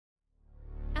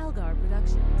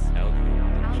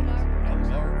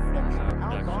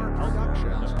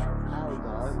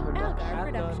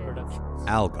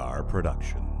Algar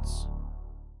Productions.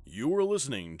 You are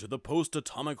listening to the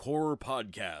Post-Atomic Horror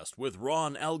Podcast with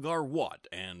Ron Algar Watt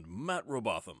and Matt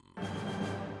Robotham.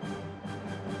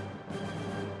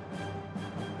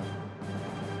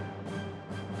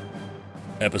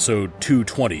 Episode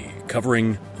 220,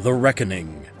 covering The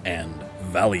Reckoning and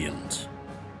Valiant.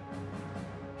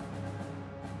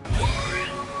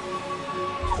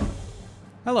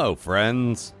 Hello,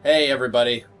 friends. Hey,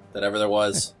 everybody that ever there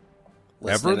was.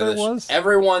 Ever there was?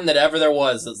 Everyone that ever there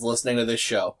was that's listening to this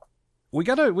show. We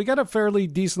got a fairly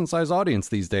decent-sized audience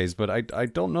these days, but I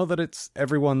don't know that it's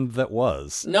everyone that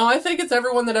was. No, I think it's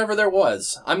everyone that ever there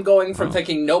was. I'm going from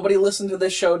thinking nobody listened to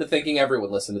this show to thinking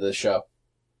everyone listened to this show.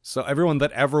 So everyone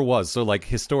that ever was, so like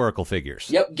historical figures.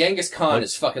 Yep, Genghis Khan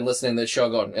is fucking listening to this show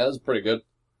going, yeah, that was pretty good.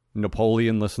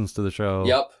 Napoleon listens to the show.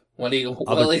 Yep, when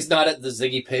he's not at the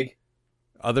Ziggy Pig.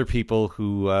 Other people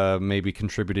who maybe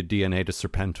contributed DNA to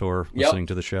Serpentor listening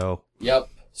to the show. Yep,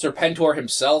 Serpentor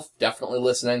himself definitely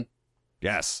listening.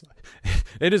 Yes.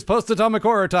 It is post-atomic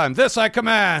horror time. This I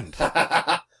command.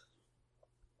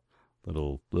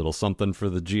 little something for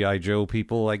the G.I. Joe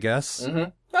people, I guess. Mm-hmm.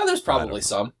 Well, there's probably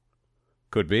some.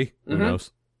 Could be. Who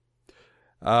knows?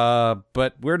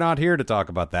 But we're not here to talk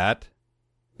about that.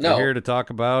 No. We're here to talk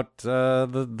about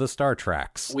the Star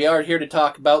Treks. We are here to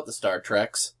talk about the Star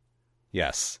Treks.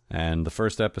 Yes, and the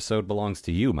first episode belongs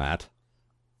to you, Matt.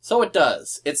 So it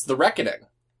does. It's The Reckoning.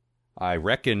 I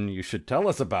reckon you should tell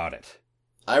us about it.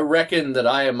 I reckon that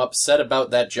I am upset about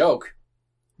that joke.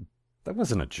 That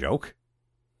wasn't a joke.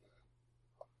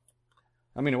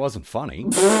 I mean, it wasn't funny.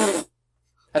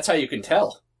 That's how you can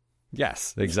tell.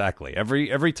 Yes, exactly.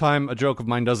 Every time a joke of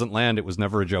mine doesn't land, it was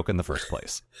never a joke in the first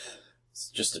place. It's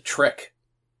just a trick.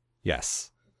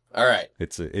 Yes. All right.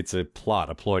 It's a plot,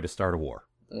 a ploy to start a war.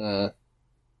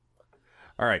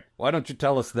 All right, why don't you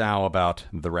tell us now about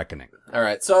The Reckoning? All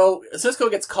right, so Cisco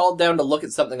gets called down to look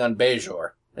at something on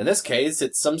Bajor. In this case,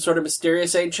 it's some sort of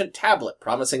mysterious ancient tablet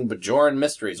promising Bajoran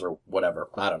mysteries or whatever.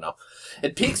 I don't know.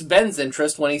 It piques Ben's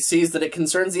interest when he sees that it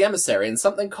concerns the emissary and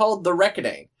something called The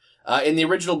Reckoning. In the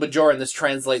original Bajoran, this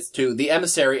translates to, The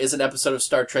Emissary is an episode of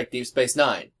Star Trek Deep Space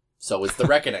Nine. So is The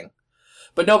Reckoning.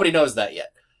 But nobody knows that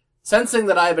yet. Sensing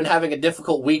that I've been having a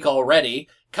difficult week already,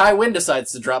 Kai Wynn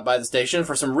decides to drop by the station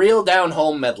for some real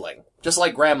down-home meddling, just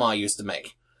like Grandma used to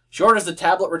make. She orders the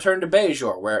tablet returned to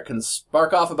Bajor, where it can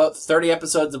spark off about 30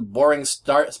 episodes of boring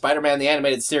Spider-Man the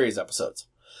Animated Series episodes.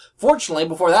 Fortunately,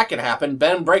 before that can happen,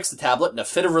 Ben breaks the tablet in a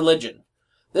fit of religion.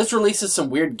 This releases some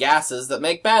weird gases that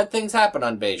make bad things happen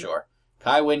on Bajor.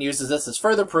 Kai Wynn uses this as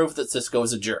further proof that Cisco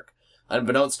is a jerk.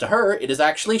 Unbeknownst to her, it is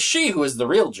actually she who is the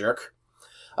real jerk.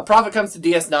 A prophet comes to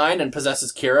DS9 and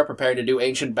possesses Kira, preparing to do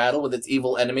ancient battle with its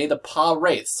evil enemy, the Pa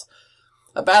Wraiths.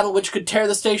 A battle which could tear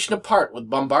the station apart with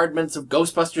bombardments of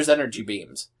Ghostbusters energy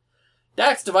beams.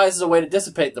 Dax devises a way to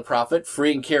dissipate the prophet,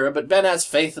 freeing Kira, but Ben has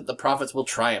faith that the prophets will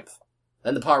triumph.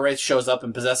 Then the Pa Wraith shows up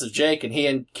and possesses Jake, and he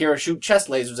and Kira shoot chest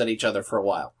lasers at each other for a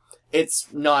while.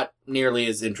 It's not nearly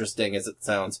as interesting as it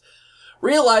sounds.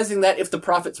 Realizing that if the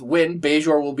prophets win,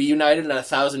 Bajor will be united in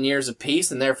 1,000 years of peace,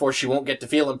 and therefore she won't get to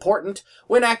feel important,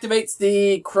 Wynn activates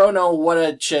the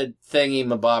chrono-whata-chid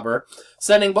thingy-mabobber,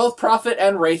 sending both prophet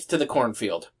and wraith to the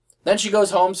cornfield. Then she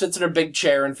goes home, sits in her big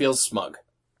chair, and feels smug.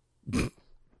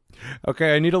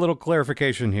 Okay, I need a little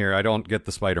clarification here. I don't get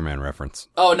the Spider-Man reference.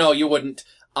 Oh, no, you wouldn't.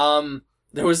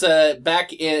 There was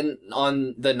back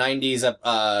on the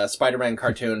 90s, Spider-Man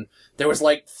cartoon, there was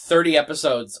like 30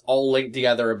 episodes all linked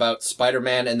together about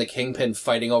Spider-Man and the Kingpin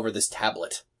fighting over this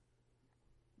tablet.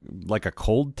 Like a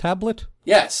cold tablet?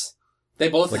 Yes. They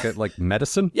both... Like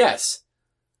medicine? Yes.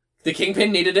 The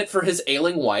Kingpin needed it for his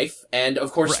ailing wife, and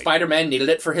of course Spider-Man needed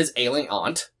it for his ailing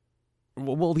aunt.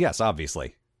 Well, yes,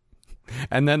 obviously.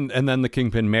 And then the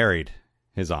Kingpin married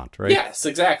his aunt, right? Yes,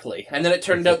 exactly. And then it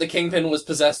turned out the Kingpin was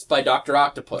possessed by Dr.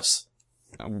 Octopus.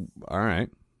 All right.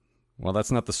 Well,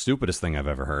 that's not the stupidest thing I've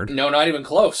ever heard. No, not even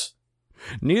close.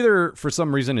 Neither, for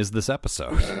some reason, is this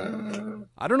episode.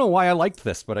 I don't know why I liked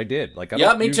this, but I did. I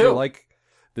don't me usually too. like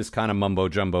this kind of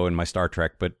mumbo-jumbo in my Star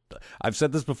Trek, but I've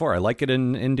said this before. I like it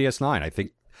in DS9. I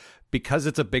think because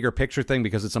it's a bigger picture thing,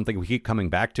 because it's something we keep coming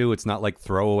back to, it's not like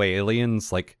throwaway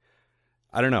aliens, like...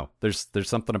 I don't know. There's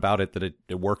something about it that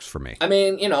it works for me. I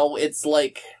mean, it's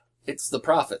the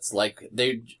prophets.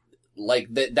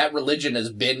 That religion has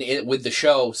been with the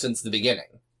show since the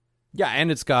beginning. Yeah,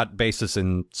 and it's got basis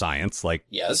in science, like,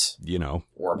 Yes.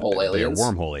 wormhole aliens.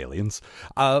 They're wormhole aliens.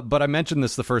 But I mentioned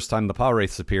this the first time the Power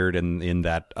Wraiths appeared in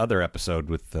that other episode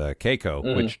with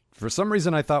Keiko, which for some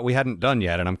reason I thought we hadn't done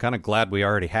yet, and I'm kind of glad we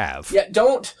already have. Yeah,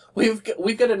 we've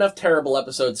got enough terrible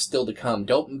episodes still to come.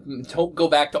 Don't go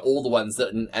back to old ones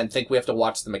and think we have to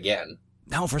watch them again.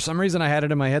 No, for some reason I had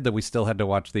it in my head that we still had to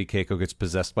watch the Keiko gets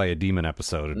possessed by a demon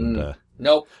episode. And,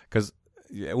 Nope. Because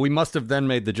we must have then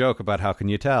made the joke about how can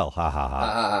you tell? Ha ha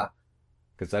ha.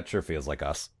 Because that sure feels like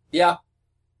us. Yeah.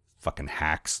 Fucking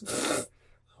hacks.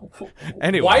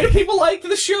 Anyway. Why do people like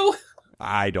the show?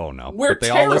 I don't know. We're but they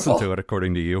terrible. all listen to it,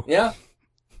 according to you. Yeah.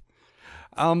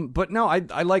 But no,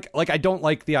 I like I don't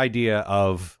like the idea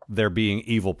of there being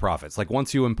evil prophets. Like,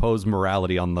 once you impose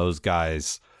morality on those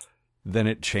guys, then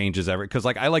it changes because,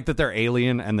 like, I like that they're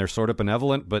alien and they're sort of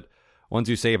benevolent, but once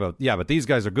you say but these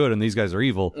guys are good and these guys are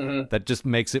evil, that just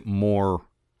makes it more,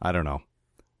 I don't know,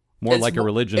 more like a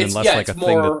religion and less like a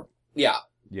thing that... Yeah.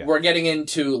 We're getting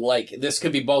into, like, this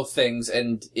could be both things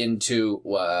and into,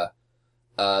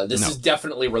 this is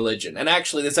definitely religion. And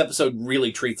actually, this episode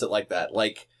really treats it like that.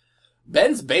 Like,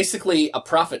 Ben's basically a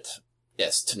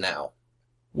prophetist now.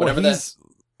 Whatever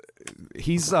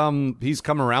He's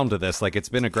come around to this. Like, it's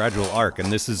been a gradual arc,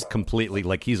 and this is completely,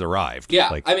 like, he's arrived. Yeah,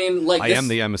 like, I mean, like, I am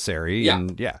the emissary,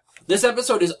 and This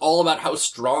episode is all about how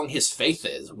strong his faith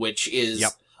is, which is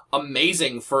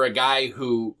amazing for a guy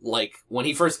who, like, when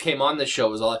he first came on this show,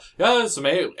 was all like, yeah, some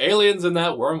aliens in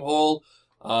that wormhole.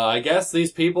 I guess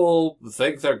these people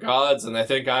think they're gods, and they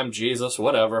think I'm Jesus,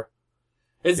 whatever.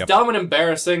 It's dumb and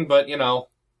embarrassing, but, No,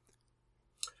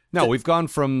 we've gone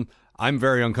from... I'm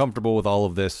very uncomfortable with all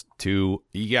of this to,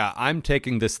 I'm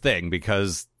taking this thing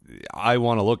because I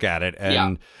want to look at it.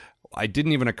 And it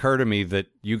didn't even occur to me that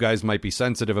you guys might be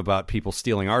sensitive about people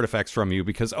stealing artifacts from you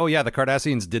because, the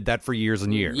Cardassians did that for years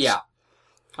and years. Yeah.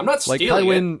 I'm not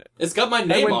stealing it. It's got my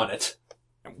name on it.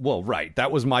 Well, right.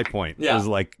 That was my point. Yeah. It was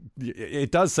like,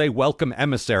 it does say welcome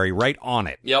emissary right on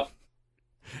it. Yep.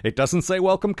 It doesn't say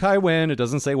welcome Kai Wynn. It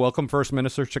doesn't say welcome First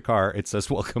Minister Shakar. It says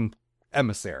welcome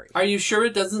emissary. Are you sure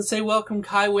it doesn't say welcome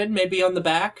Kai Wynn maybe on the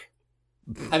back?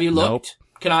 Have you looked?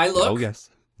 Nope. Can I look? Oh, yes.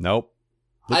 Nope.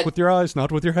 Look with your eyes, not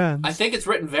with your hands. I think it's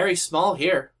written very small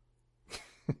here.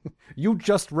 You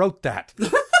just wrote that.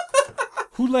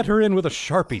 Who let her in with a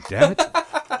Sharpie, damn it?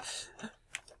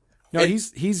 No,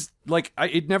 he's like,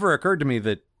 it never occurred to me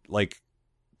that, like,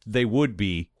 they would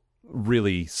be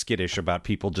really skittish about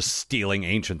people just stealing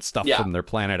ancient stuff from their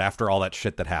planet after all that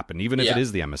shit that happened, even if it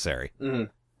is the emissary. Mm-hmm.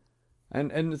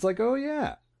 And it's like, oh,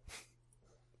 yeah.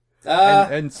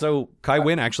 And so Kai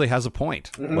Wynn actually has a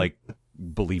point, like,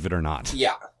 believe it or not.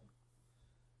 Yeah.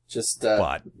 Just,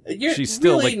 but you're she's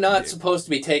still really like, not supposed to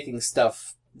be taking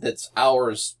stuff that's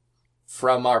ours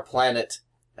from our planet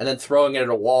and then throwing it at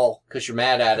a wall because you're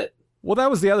mad at it. Well, that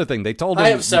was the other thing. They told him, I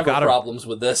have several problems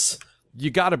with this.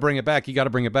 You gotta bring it back,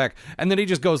 And then he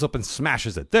just goes up and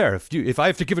smashes it. There, if I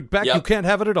have to give it back, you can't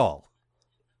have it at all.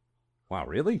 Wow,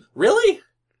 really? Really?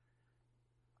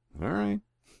 All right.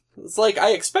 It's like,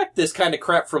 I expect this kind of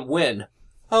crap from Wynn.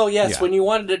 Oh, yes, when you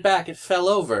wanted it back, it fell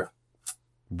over.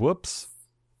 Whoops.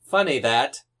 Funny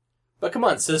that. But come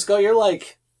on, Cisco, you're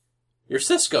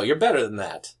Cisco, you're better than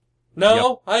that.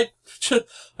 No, I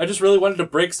just really wanted to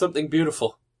break something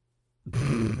beautiful.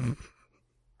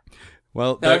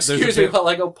 Well, now excuse me while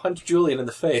I go punch Julian in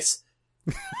the face.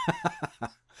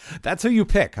 That's who you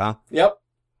pick, huh? Yep.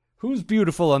 Who's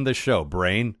beautiful on this show,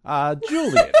 Brain?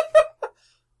 Julian.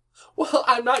 Well,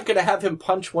 I'm not going to have him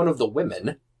punch one of the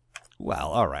women. Well,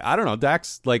 all right. I don't know.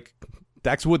 Dax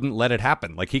wouldn't let it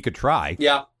happen. Like, he could try.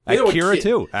 Yeah. Kira,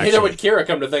 too, actually. Neither would Kira,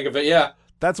 come to think of it, yeah.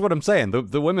 That's what I'm saying.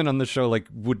 The women on the show, like,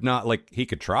 would not, like, he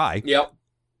could try. Yep.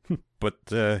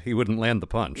 But he wouldn't land the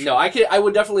punch. No, I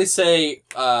would definitely say,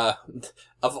 of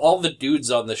all the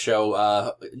dudes on the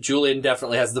show, Julian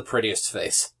definitely has the prettiest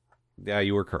face. Yeah,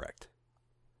 you were correct.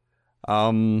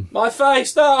 My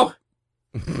face, no!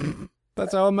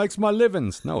 That's how it makes my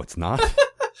livings. No, it's not.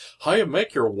 How you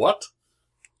make your what?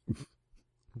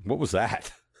 What was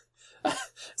that?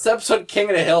 It's the episode King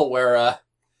of the Hill where,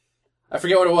 I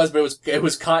forget what it was, but it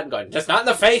was Cotton going, just not in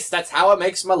the face, that's how it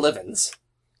makes my livings.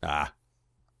 Ah.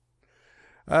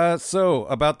 So,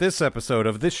 about this episode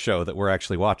of this show that we're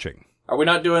actually watching. Are we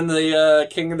not doing the,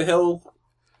 King of the Hill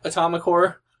atomic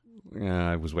horror? Yeah,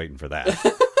 I was waiting for that.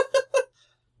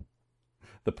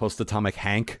 The post-atomic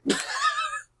Hank.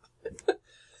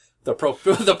 The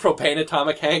propane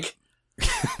atomic Hank.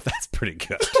 That's pretty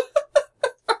good.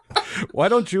 Why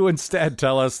don't you instead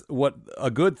tell us what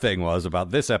a good thing was about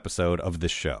this episode of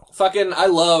this show? Fucking, I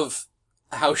love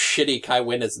how shitty Kai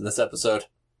Wynn is in this episode.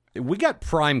 we got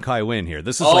prime Kai Wynn here.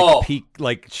 This is Oh. like peak,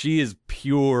 like she is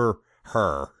pure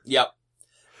her. Yep.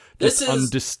 This This is is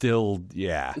undistilled,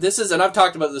 yeah. This is, and I've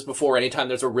talked about this before, anytime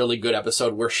there's a really good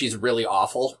episode where she's really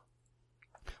awful.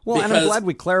 Well, and I'm because- glad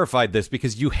we clarified this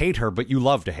because you hate her, but you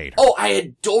love to hate her. Oh, I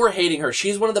adore hating her.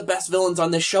 She's one of the best villains on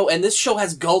this show, and this show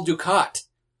has Gul Dukat.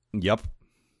 Yep.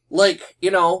 Like, you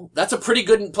know, that's a pretty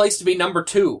good place to be number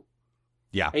 2.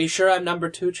 Yeah. Are you sure I'm number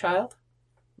 2, child?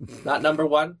 Not number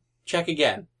 1? Check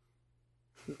again.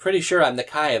 I'm pretty sure I'm the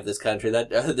Kai of this country, that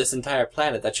this entire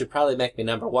planet. That should probably make me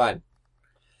number 1.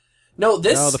 No,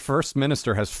 this... No, the first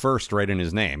minister has first right in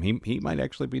his name. He might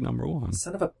actually be number 1.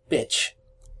 Son of a bitch.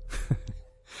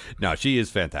 No, she is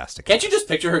fantastic. Can't you just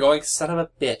picture her going, son of a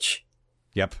bitch?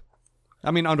 Yep.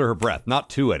 I mean, under her breath, not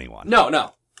to anyone.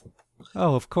 No.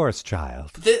 Oh, of course,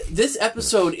 child. This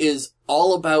episode is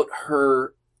all about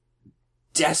her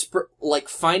desperate, like,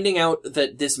 finding out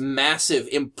that this massive,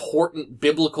 important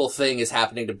biblical thing is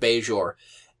happening to Bajor,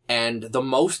 and the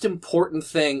most important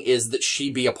thing is that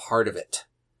she be a part of it.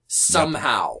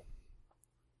 Somehow.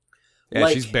 Yeah,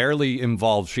 Like- she's barely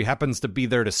involved. She happens to be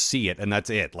there to see it, and that's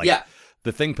it. Like, Yeah.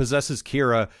 the thing possesses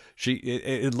Kira.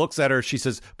 It looks at her. She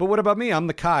says, "But what about me? I'm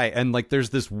the Kai." And like, there's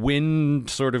this wind,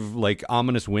 sort of like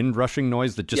ominous wind rushing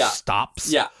noise that just Yeah.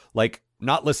 stops. Yeah. Like,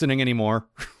 not listening anymore.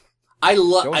 I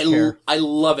Don't care.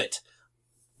 love it.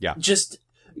 Yeah. Just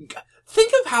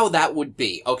think of how that would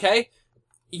be, okay?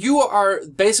 You are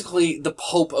basically the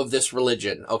pope of this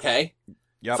religion, okay?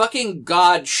 Yep. Fucking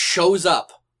God shows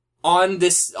up on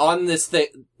this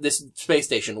space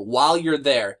station while you're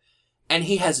there, and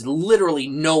he has literally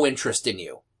no interest in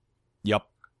you. Yep.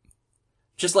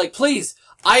 Just like, please,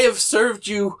 I have served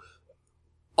you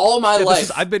all my Yeah,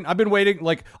 life. I've been waiting.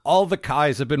 Like, all the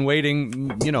Kais have been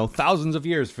waiting. Thousands of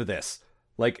years for this.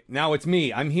 Like, now it's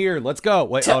me. I'm here. Let's go.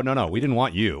 Wait. Oh no, we didn't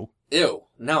want you. Ew,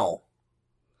 no.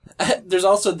 There's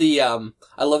also the,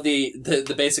 I love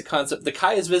the basic concept. The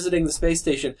Kai is visiting the space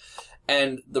station,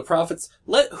 and the prophets,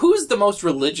 who's the most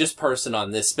religious person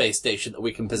on this space station that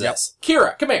we can possess? Yep.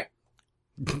 Kira, come here.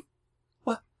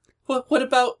 What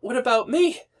about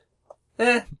me?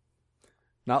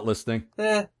 Not listening.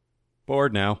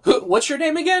 Bored now. What's your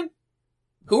name again?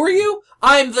 Who are you?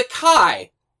 I'm the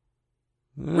Kai.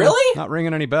 Really? Not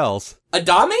ringing any bells.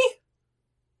 Adami?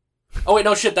 Oh wait,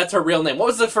 no shit, that's her real name. What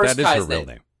was the first That is Kai's her real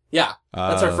name. Yeah,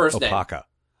 that's her first name. Opaka.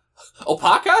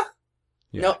 Opaka?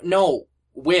 Yeah. No,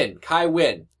 Win. Kai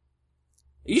Win.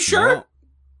 Are you sure?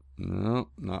 No,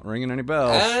 not ringing any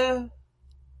bells.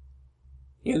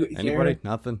 Anybody?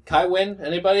 Nothing. Kai Win?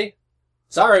 Anybody?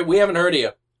 Sorry, we haven't heard of you.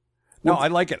 No, I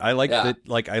like it. I like that.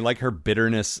 Like, I like her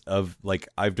bitterness of like,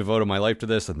 I've devoted my life to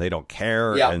this, and they don't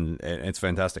care, and it's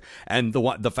fantastic. And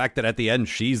the fact that at the end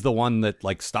she's the one that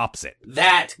like stops it.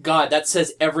 That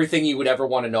says everything you would ever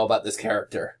want to know about this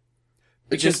character.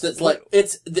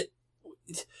 It's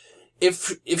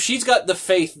if she's got the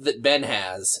faith that Ben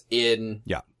has in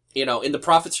in the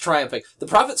Prophet's triumphing, the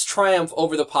Prophet's triumph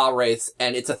over the Pa Wraiths,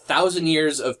 and it's 1,000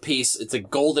 years of peace. It's a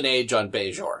golden age on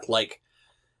Bajor. Like,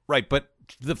 right, but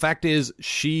the fact is,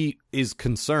 she is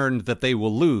concerned that they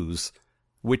will lose,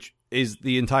 which is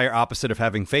the entire opposite of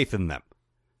having faith in them.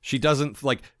 She doesn't,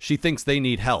 she thinks they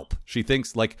need help. She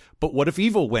thinks, but what if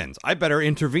evil wins? I better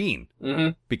intervene.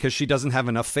 Mm-hmm. Because she doesn't have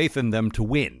enough faith in them to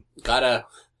win. Gotta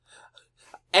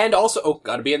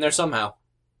be in there somehow.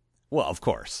 Well, of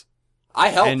course. I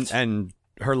helped. And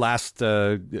her last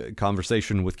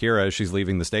conversation with Kira as she's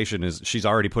leaving the station is she's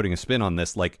already putting a spin on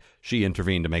this, like she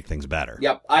intervened to make things better.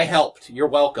 Yep, I helped. You're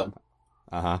welcome.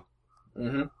 Uh-huh.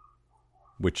 Mm-hmm.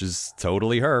 Which is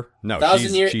totally her. No,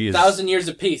 1,000 years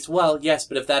of peace. Well, yes,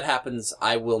 but if that happens,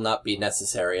 I will not be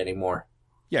necessary anymore.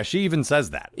 Yeah, she even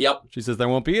says that. Yep. She says there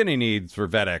won't be any needs for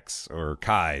Vedeks or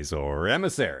Kais or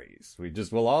emissaries.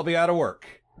 We'll all be out of work.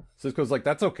 Cisco's like,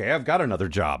 that's okay, I've got another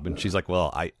job. And she's like,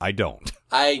 well, I don't.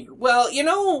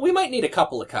 We might need a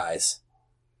couple of Kais.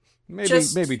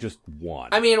 Maybe just one.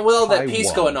 I mean, with all that peace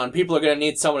one. going on, people are going to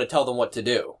need someone to tell them what to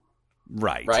do.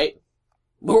 Right. Right?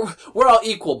 We're all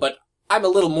equal, but I'm a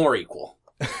little more equal.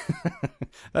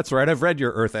 That's right, I've read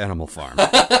your Earth Animal Farm.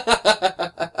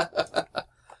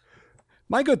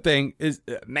 My good thing is,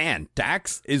 man,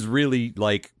 Dax is really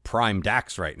like prime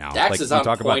Dax right now. Dax is on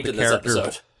point in this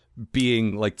episode.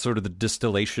 Being like sort of the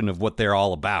distillation of what they're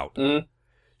all about. Mm.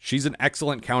 She's an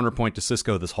excellent counterpoint to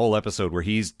Cisco this whole episode where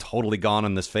he's totally gone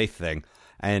on this faith thing.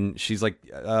 And she's like,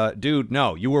 dude,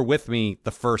 no, you were with me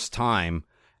the first time.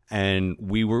 And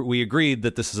we agreed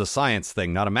that this is a science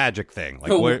thing, not a magic thing.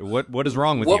 Like, what is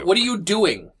wrong with you? What are you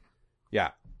doing? Yeah.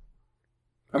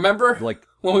 Remember? Like,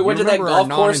 when we went to that golf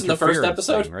course in the first non-interference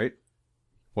episode? thing, right?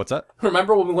 What's that?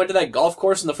 Remember when we went to that golf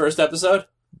course in the first episode?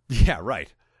 Yeah,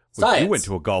 right. Science. You went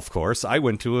to a golf course. I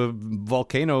went to a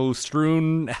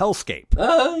volcano-strewn hellscape.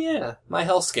 Oh, yeah. My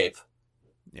hellscape.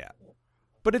 Yeah.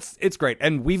 But it's great.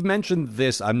 And we've mentioned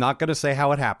this. I'm not going to say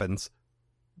how it happens,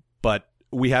 but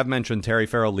we have mentioned Terry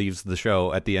Farrell leaves the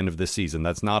show at the end of this season.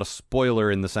 That's not a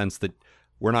spoiler in the sense that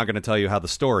we're not going to tell you how the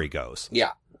story goes.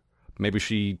 Yeah. Maybe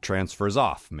she transfers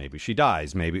off. Maybe she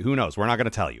dies. Maybe, who knows? We're not going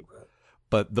to tell you.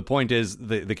 But the point is,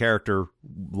 the character,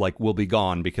 will be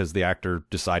gone because the actor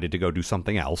decided to go do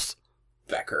something else.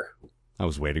 Becker. I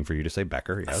was waiting for you to say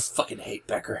Becker, yes. I fucking hate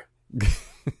Becker.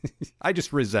 I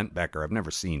just resent Becker. I've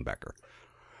never seen Becker.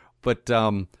 But,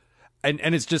 and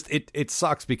it's just, it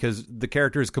sucks because the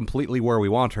character is completely where we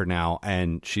want her now,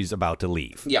 and she's about to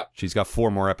leave. Yep. She's got 4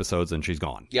 more episodes, and she's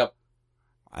gone. Yep.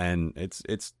 And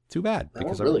it's too bad.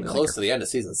 Because we're really close to the end of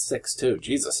season 6, too.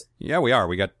 Jesus. Yeah, we are.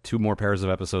 We got 2 more pairs of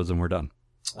episodes, and we're done.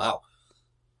 Wow.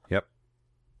 Yep.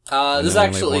 This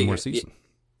actually... one more season.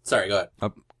 Sorry, go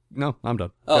ahead. No, I'm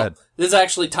done. Oh, go ahead. This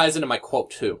actually ties into my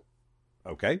quote, too.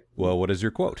 Okay. Well, what is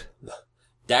your quote?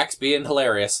 Dax being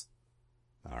hilarious.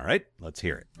 All right. Let's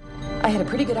hear it. I had a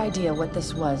pretty good idea what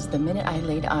this was the minute I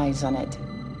laid eyes on it.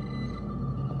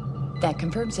 That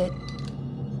confirms it.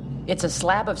 It's a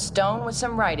slab of stone with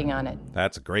some writing on it.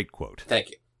 That's a great quote. Thank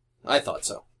you. I thought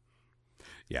so.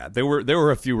 Yeah, there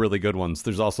were a few really good ones.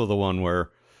 There's also the one where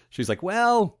she's like,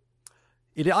 well,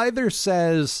 it either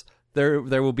says there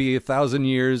will be 1,000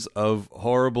 years of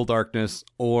horrible darkness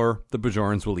or the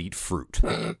Bajorans will eat fruit.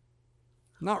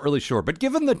 Not really sure, but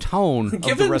given the tone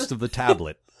of the rest of the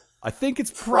tablet, I think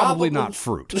it's probably not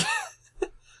fruit.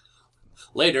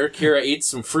 Later, Kira eats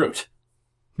some fruit.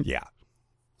 Yeah.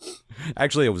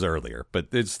 Actually, it was earlier, but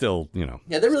it's still,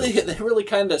 Yeah, they really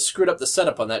kind of screwed up the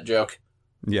setup on that joke.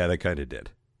 Yeah, they kind of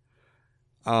did.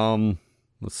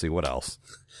 Let's see, what else?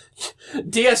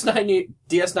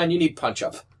 DS9, you need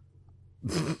punch-up.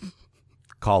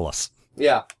 Call us.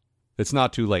 Yeah. It's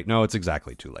not too late. No, it's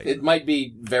exactly too late. It might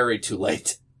be very too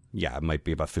late. Yeah, it might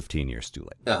be about 15 years too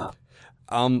late. Uh-huh.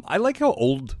 I like how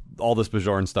old all this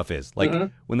Bajoran stuff is. Like,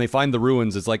 when they find the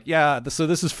ruins, it's like, yeah, so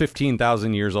this is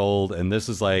 15,000 years old, and this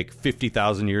is like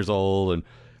 50,000 years old, and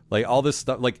like all this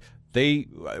stuff. Like, we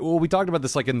talked about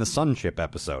this like in the Sunship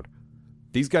episode.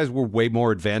 These guys were way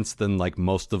more advanced than like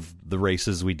most of the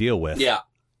races we deal with. Yeah.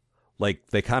 Like,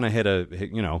 they kind of hit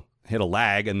a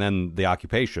lag, and then the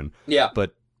occupation. Yeah.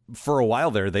 But for a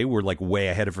while there, they were like way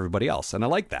ahead of everybody else, and I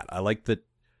like that. I like that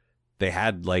they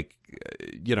had like,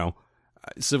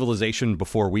 civilization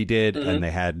before we did, and they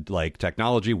had like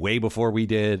technology way before we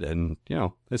did, and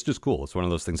it's just cool. It's one of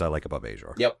those things I like about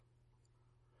Bajor. Yep.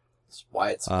 That's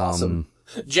why it's awesome.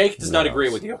 Jake does not agree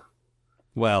with you.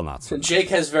 Well, not so much. Jake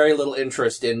has very little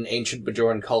interest in ancient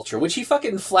Bajoran culture, which he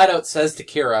fucking flat out says to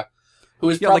Kira, who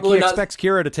is probably he expects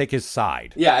Kira to take his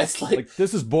side. Yeah, it's like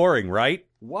this is boring, right?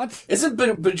 What? Isn't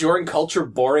Bajoran culture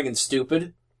boring and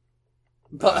stupid?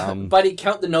 But buddy,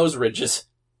 count the nose ridges.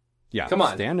 Yeah, come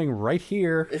on, standing right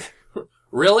here.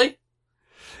 Really?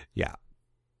 Yeah.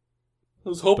 I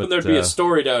was hoping there'd be a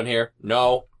story down here.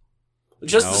 No.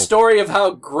 Just no. The story of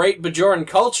how great Bajoran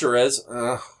culture is.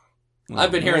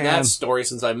 I've been hearing that story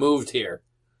since I moved here.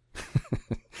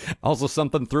 Also,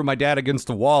 something threw my dad against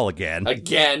the wall again.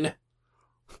 Again.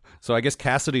 So I guess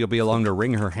Cassidy will be along to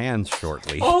wring her hands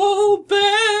shortly. Oh,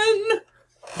 Ben!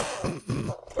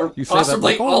 Or you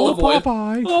possibly say that like, olive oil.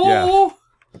 Popeye. Oh! Yeah.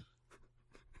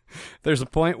 There's a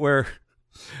point where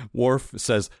Worf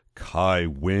says, Kai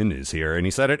Wynn is here, and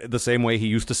he said it the same way he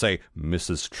used to say,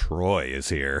 Mrs. Troy is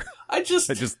here. I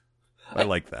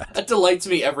like that. That delights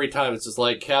me every time. It's just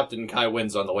like, Captain Kai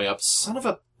Wynn's on the way up. Son of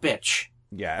a bitch.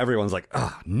 Yeah, everyone's like,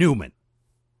 Newman.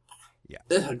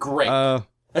 Yeah. Great.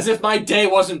 As if my day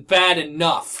wasn't bad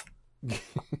enough.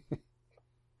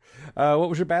 What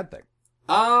was your bad thing?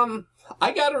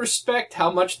 I gotta respect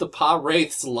how much the Pa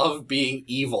Wraiths love being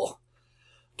evil.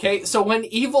 Okay, so when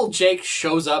evil Jake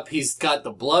shows up, he's got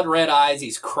the blood red eyes,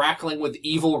 he's crackling with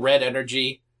evil red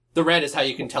energy. The red is how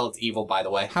you can tell it's evil, by the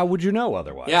way. How would you know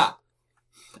otherwise? Yeah.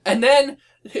 And then,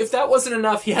 if that wasn't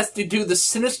enough, he has to do the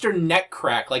sinister neck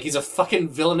crack like he's a fucking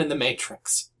villain in the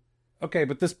Matrix. Okay,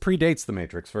 but this predates the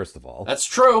Matrix, first of all. That's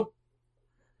true.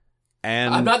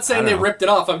 And I'm not saying they ripped it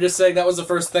off, I'm just saying that was the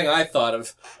first thing I thought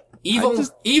of.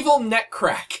 Evil neck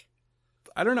crack.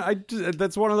 I don't know.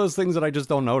 That's one of those things that I just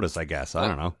don't notice, I guess. I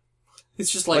don't know.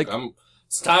 It's just like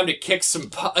it's time to kick some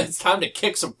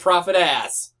profit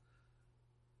ass.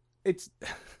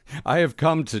 I have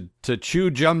come to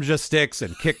chew Jumja sticks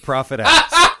and kick profit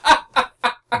ass.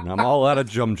 And I'm all out of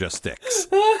Jumja sticks.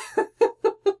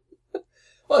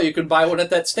 Well, you can buy one at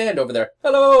that stand over there.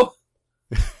 Hello.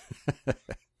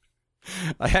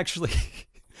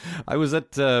 I was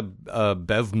at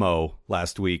Bevmo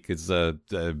last week. It's a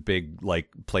big like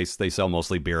place. They sell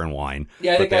mostly beer and wine.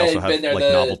 Yeah, I think I've been there.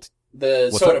 Novelty.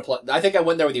 The soda place. I think I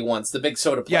went there with you once. The big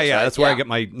soda place. Yeah, right? that's where I get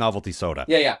my novelty soda.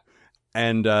 Yeah.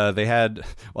 And they had,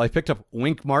 I picked up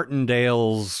Wink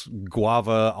Martindale's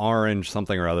guava orange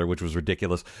something or other, which was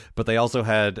ridiculous. But they also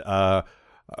had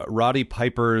Roddy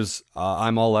Piper's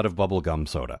I'm All Out of Bubblegum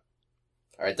soda.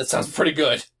 All right, that sounds pretty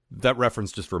good. That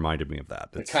reference just reminded me of that.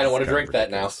 I kind of want to drink that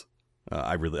now.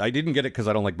 I didn't get it because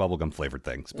I don't like bubblegum flavored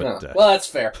things. But well, that's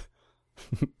fair.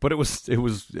 But it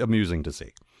was amusing to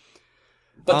see.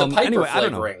 But the Piper anyway,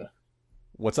 flavoring. I don't know.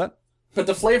 What's that? But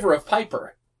the flavor of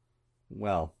Piper.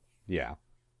 Well, yeah.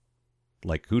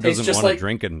 Like, who doesn't want to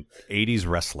drink an 80s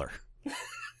wrestler?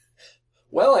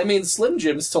 Well, I mean, Slim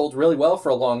Jim's sold really well for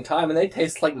a long time, and they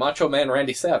taste like Macho Man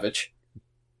Randy Savage.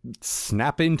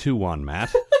 Snap into one,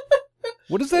 Matt.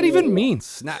 What does that even mean?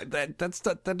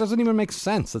 That doesn't even make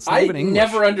sense. That's not even English. I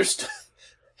never understood.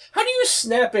 How do you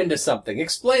snap into something?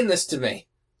 Explain this to me.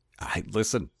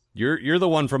 Listen, you're the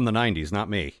one from the 90s, not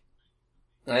me.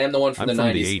 I am the one from the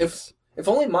 90s. The 80s. If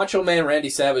only Macho Man Randy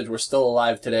Savage were still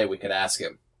alive today, we could ask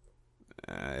him.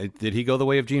 Did he go the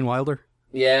way of Gene Wilder?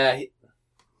 Yeah.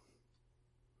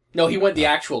 No, he went the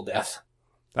actual death.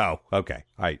 Oh, okay.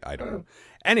 I don't know.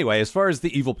 Anyway, as far as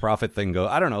the evil prophet thing goes,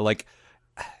 I don't know, like,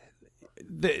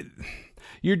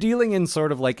 you're dealing in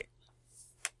sort of like,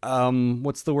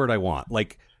 what's the word I want?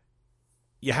 Like,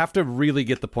 you have to really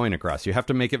get the point across. You have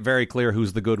to make it very clear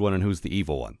who's the good one and who's the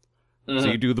evil one. Mm-hmm.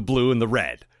 So you do the blue and the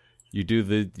red. You do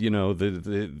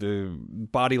the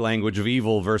body language of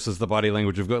evil versus the body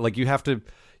language of good. Like, you have to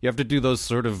do those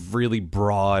sort of really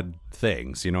broad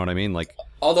things. You know what I mean? Like,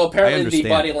 although apparently the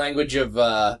body language of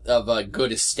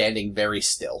good is standing very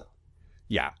still.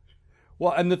 Yeah.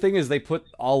 Well, and the thing is, they put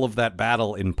all of that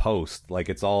battle in post. Like,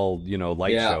 it's all,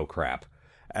 light show crap.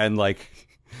 And, like,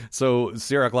 so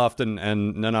Sirach Lofton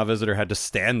and Nana Visitor had to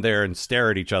stand there and stare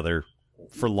at each other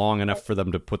for long enough for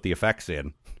them to put the effects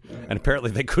in. And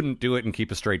apparently they couldn't do it and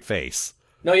keep a straight face.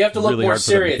 No, you have to look really more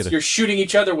serious. You're shooting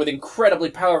each other with incredibly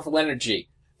powerful energy.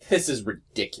 This is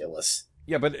ridiculous.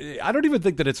 Yeah, but I don't even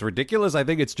think that it's ridiculous. I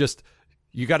think it's just,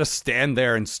 you got to stand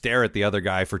there and stare at the other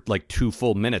guy for like 2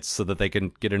 full minutes so that they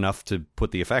can get enough to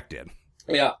put the effect in.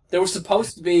 Yeah, there was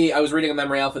supposed to be, I was reading a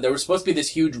memory alpha, there was supposed to be this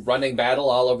huge running battle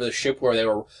all over the ship where they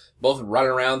were both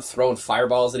running around throwing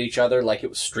fireballs at each other like it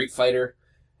was Street Fighter.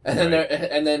 And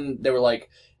then they were like,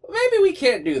 maybe we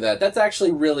can't do that. That's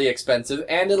actually really expensive,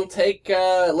 and it'll take,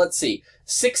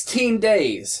 16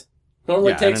 days.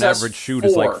 Normally takes and an us average shoot 4.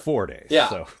 is like 4 days. Yeah.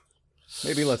 So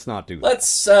maybe let's not do that.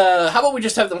 Let's, how about we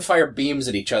just have them fire beams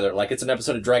at each other like it's an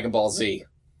episode of Dragon Ball Z?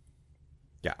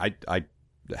 Yeah, I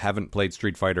haven't played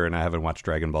Street Fighter and I haven't watched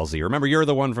Dragon Ball Z. Remember, you're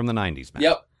the one from the 90s, man.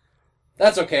 Yep.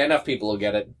 That's okay. Enough people will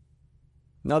get it.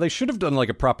 No, they should have done like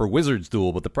a proper Wizards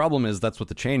duel, but the problem is that's what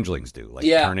the changelings do. Like,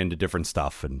 turn into different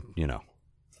stuff and,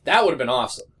 That would have been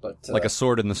awesome, but... like a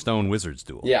Sword in the Stone Wizards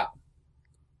duel. Yeah.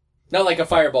 Not like a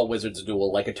Fireball Wizards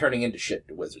duel, like a turning into shit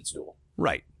Wizards duel.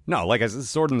 Right. No, like a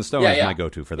Sword in the Stone is my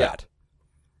go-to for that.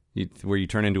 Where you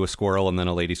turn into a squirrel and then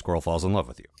a lady squirrel falls in love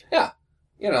with you. Yeah.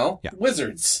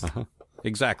 Wizards. Uh-huh.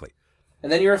 Exactly.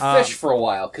 And then you're a fish for a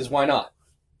while, because why not?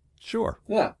 Sure.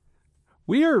 Yeah.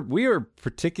 We are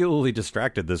particularly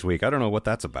distracted this week. I don't know what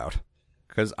that's about.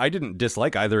 Because I didn't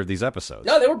dislike either of these episodes.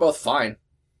 No, they were both fine.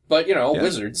 But,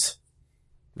 wizards.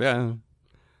 Yeah.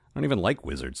 I don't even like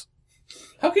wizards.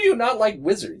 How can you not like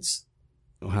wizards?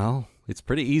 Well, it's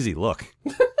pretty easy. Look.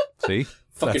 See?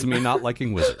 That's me not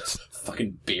liking wizards.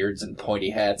 Fucking beards and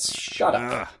pointy hats. Shut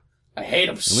up. I hate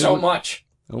them so much.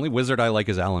 The only wizard I like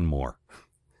is Alan Moore.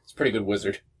 He's a pretty good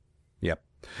wizard. Yep.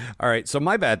 All right, so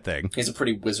my bad thing. He's a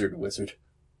pretty wizard.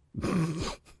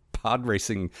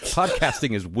 Podcasting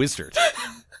is wizard.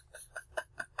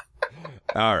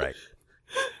 All right.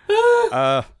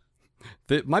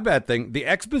 My bad thing. The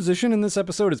exposition in this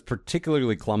episode is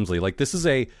particularly clumsy. Like, this is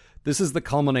the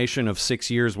culmination of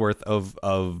 6 years worth of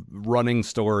running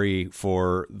story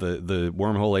for the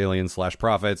wormhole aliens /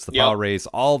 prophets, the power race,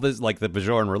 all this, like the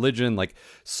Bajoran religion. Like,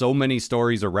 so many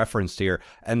stories are referenced here,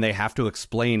 and they have to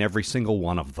explain every single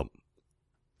one of them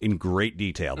in great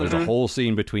detail. There's a whole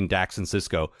scene between Dax and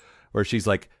Cisco where she's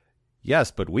like,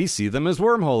 yes, but we see them as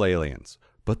wormhole aliens.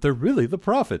 But they're really the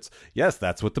prophets. Yes,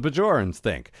 that's what the Bajorans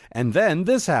think. And then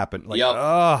this happened. Like,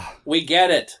 we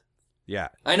get it. Yeah.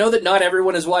 I know that not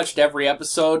everyone has watched every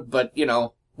episode, but,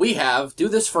 we have. Do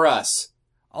this for us.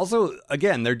 Also,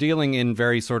 again, they're dealing in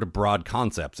very sort of broad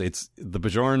concepts. It's the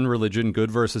Bajoran religion, good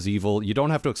versus evil. You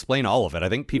don't have to explain all of it. I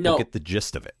think people get the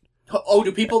gist of it. Oh,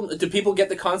 do people get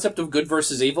the concept of good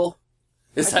versus evil?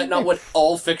 Is that not what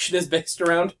all fiction is based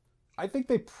around? I think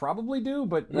they probably do,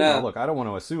 but Yeah. look, I don't want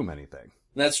to assume anything.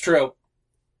 That's true.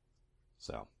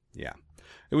 So, yeah.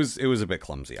 It was a bit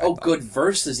clumsy, I Oh, thought. good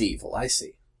versus evil. I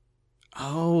see.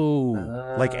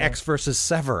 Oh, like X versus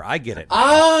Sever. I get it.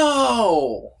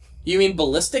 Oh! You mean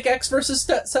Ballistic X versus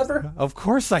Sever? Of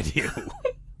course I do.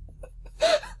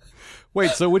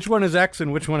 Wait, so which one is X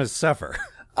and which one is Sever?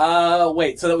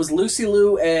 Wait, so that was Lucy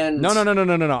Liu and... No.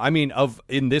 I mean,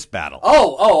 in this battle.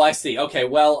 Oh, I see. Okay,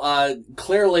 well,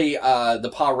 clearly, the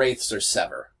Pa Wraiths are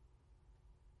Sever.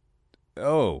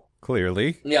 Oh,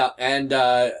 clearly. Yeah, and,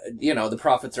 the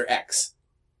Prophets are X.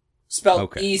 Spelled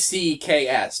Okay.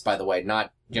 ECKS, by the way,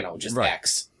 not, just Right.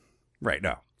 X. Right,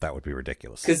 no, that would be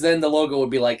ridiculous. Because then the logo would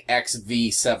be like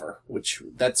XV Sever, which,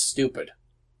 that's stupid.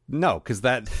 No, because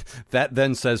that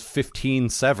then says 15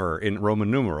 Sever in Roman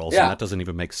numerals, Yeah. and that doesn't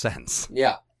even make sense.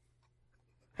 Yeah.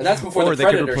 And that's before Or the they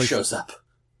could Predator replace- shows up.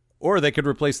 Or they could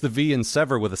replace the V in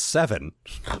Sever with a 7,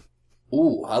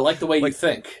 Ooh, I like the way you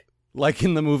think. like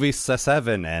in the movie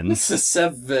Seven and... This is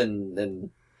 7 and...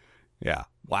 Yeah.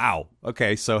 Wow.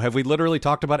 Okay, so have we literally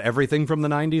talked about everything from the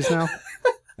 90s now?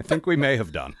 I think we may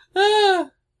have done.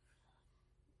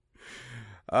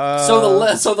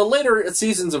 So the later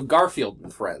seasons of Garfield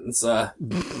and Friends,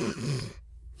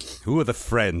 Who are the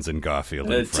friends in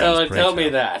Garfield and Friends? tell me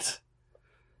that.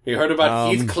 You heard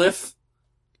about Heathcliff?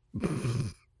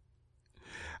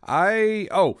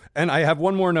 And I have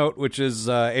one more note, which is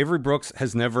Avery Brooks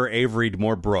has never Averied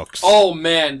more Brooks. Oh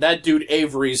man, that dude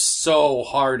Avery's so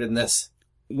hard in this.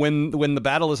 When the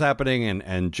battle is happening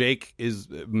and Jake is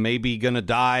maybe gonna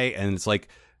die, and it's like,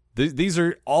 these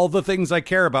are all the things I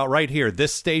care about right here.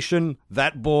 This station,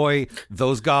 that boy,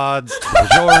 those gods, the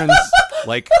Jorans.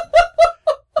 Like,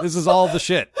 this is all the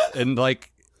shit. And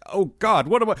like, oh God,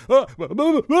 what am I?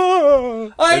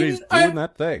 And he's doing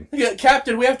that thing. Yeah,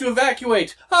 Captain, we have to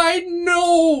evacuate. I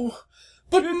know,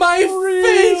 but my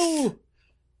faith.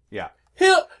 Yeah.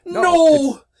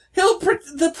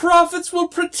 The prophets will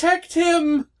protect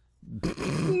him.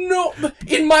 No,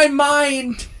 in my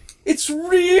mind, it's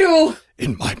real.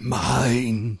 In my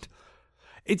mind.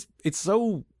 It's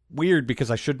so weird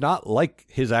because I should not like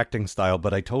his acting style,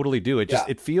 but I totally do.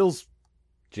 It feels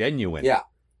genuine. Yeah.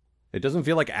 It doesn't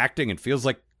feel like acting, it feels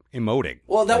like emoting.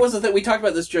 Well, that was the thing. We talked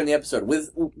about this during the episode.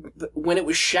 When it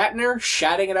was Shatner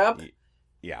shouting it up,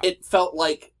 Yeah. it felt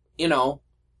like, it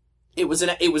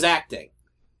was acting.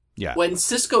 Yeah. When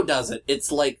Cisco does it,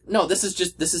 it's like, no, this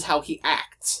is how he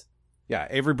acts. Yeah,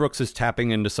 Avery Brooks is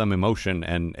tapping into some emotion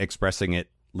and expressing it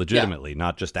legitimately,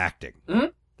 not just acting. Mm-hmm.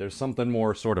 There's something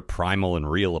more sort of primal and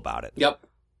real about it. Yep.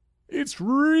 It's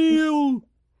real.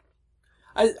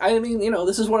 I mean,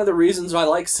 this is one of the reasons I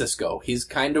like Cisco. He's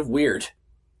kind of weird.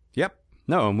 Yep.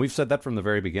 No, and we've said that from the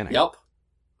very beginning. Yep.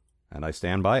 And I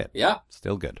stand by it. Yeah.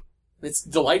 Still good. It's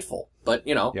delightful, but,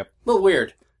 Yep. a little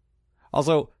weird.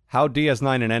 Also, how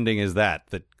DS9 an ending is that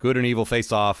good and evil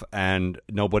face off and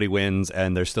nobody wins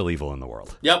and there's still evil in the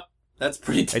world. Yep. That's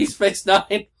pretty Deep Space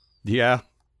Nine. Yeah.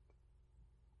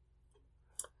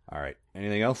 All right.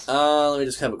 Anything else? Let me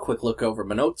just have a quick look over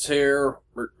my notes here.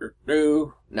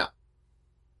 No.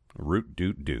 Root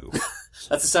doot do.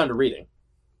 That's the sound of reading.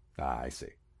 I see.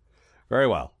 Very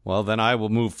well. Well, then I will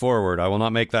move forward. I will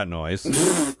not make that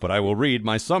noise, but I will read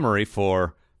my summary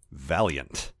for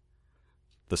Valiant.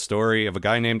 The story of a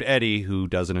guy named Eddie who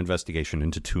does an investigation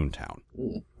into Toontown.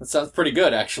 That sounds pretty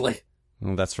good, actually.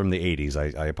 Well, that's from the 80s.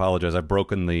 I apologize. I've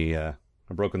broken the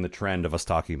trend of us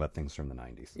talking about things from the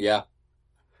 90s. Yeah.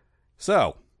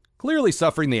 So, clearly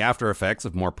suffering the after effects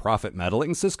of more profit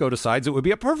meddling, Cisco decides it would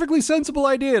be a perfectly sensible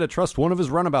idea to trust one of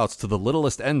his runabouts to the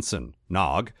littlest ensign,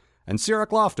 Nog, and Sierra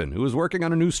Lofton, who is working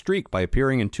on a new streak by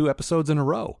appearing in 2 episodes in a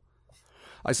row.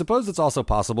 I suppose it's also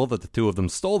possible that the two of them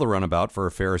stole the runabout for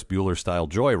a Ferris Bueller-style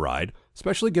joyride,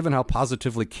 especially given how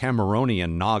positively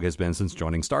Cameronian Nog has been since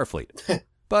joining Starfleet.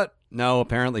 But no,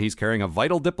 apparently he's carrying a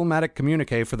vital diplomatic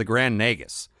communique for the Grand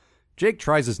Nagus. Jake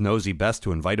tries his nosy best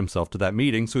to invite himself to that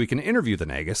meeting so he can interview the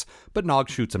Nagus, but Nog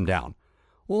shoots him down.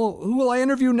 Well, who will I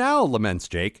interview now, laments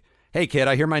Jake. Hey kid,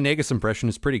 I hear my Nagus impression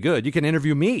is pretty good. You can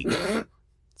interview me.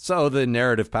 So the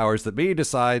narrative powers that be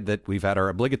decide that we've had our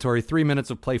obligatory 3 minutes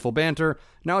of playful banter.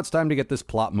 Now it's time to get this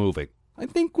plot moving. I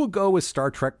think we'll go with Star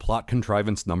Trek plot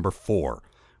contrivance number 4,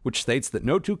 which states that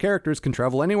no two characters can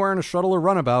travel anywhere in a shuttle or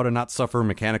runabout and not suffer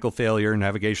mechanical failure,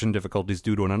 navigation difficulties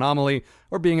due to an anomaly,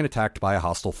 or being attacked by a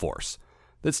hostile force.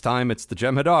 This time it's the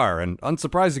Jem'Hadar, and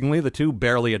unsurprisingly the 2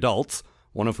 barely adults,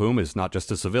 one of whom is not just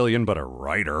a civilian but a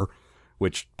writer,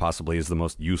 which possibly is the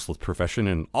most useless profession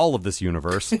in all of this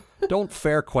universe, don't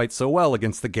fare quite so well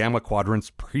against the Gamma Quadrant's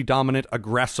predominant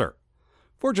aggressor.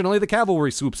 Fortunately, the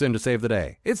cavalry swoops in to save the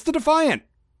day. It's the Defiant!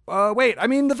 wait, I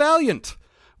mean the Valiant,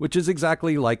 which is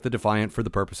exactly like the Defiant for the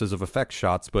purposes of effect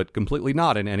shots, but completely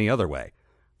not in any other way.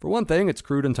 For one thing, it's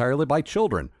crewed entirely by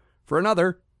children. For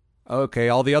another, okay,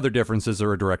 all the other differences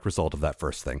are a direct result of that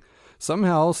first thing.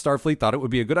 Somehow, Starfleet thought it would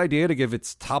be a good idea to give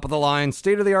its top-of-the-line,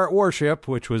 state-of-the-art warship,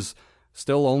 which was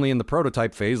still only in the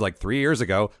prototype phase like 3 years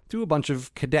ago, to a bunch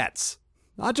of cadets.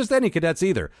 Not just any cadets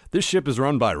either. This ship is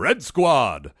run by Red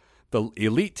Squad, the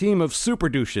elite team of super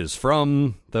douches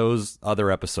from those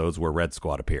other episodes where Red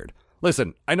Squad appeared.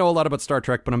 Listen, I know a lot about Star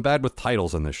Trek, but I'm bad with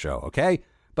titles in this show, okay?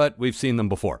 But we've seen them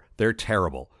before. They're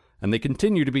terrible. And they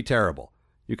continue to be terrible.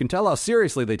 You can tell how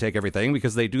seriously they take everything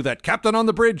because they do that Captain on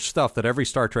the Bridge stuff that every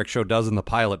Star Trek show does in the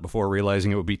pilot before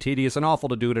realizing it would be tedious and awful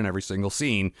to do it in every single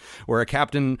scene, where a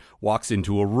captain walks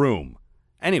into a room.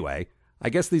 Anyway, I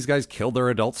guess these guys killed their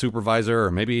adult supervisor,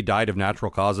 or maybe he died of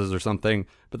natural causes or something,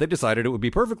 but they decided it would be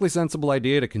a perfectly sensible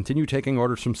idea to continue taking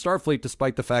orders from Starfleet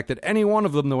despite the fact that any one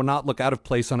of them would not look out of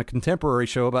place on a contemporary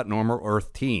show about normal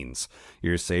Earth teens.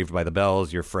 You're Saved by the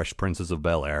Bells, you're Fresh Princes of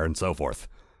Bel-Air, and so forth.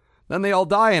 Then they all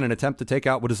die in an attempt to take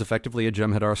out what is effectively a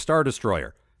Jem'Hadar Star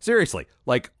Destroyer. Seriously,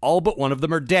 like all but one of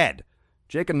them are dead.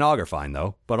 Jake and Nog are fine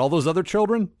though, but all those other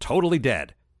children, totally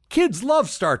dead. Kids love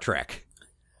Star Trek.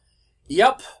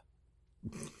 Yep.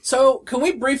 So, can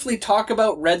we briefly talk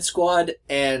about Red Squad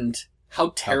and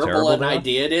how terrible an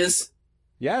idea it is?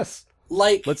 Yes.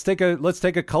 Like, let's take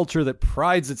a culture that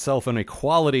prides itself on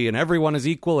equality and everyone is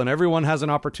equal and everyone has an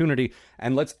opportunity,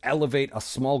 and let's elevate a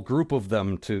small group of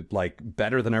them to like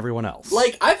better than everyone else.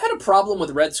 Like, I've had a problem with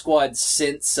Red Squad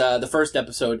since the first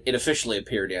episode it officially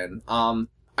appeared in. I'm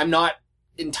not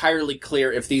entirely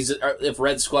clear if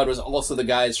Red Squad was also the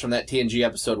guys from that TNG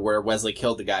episode where Wesley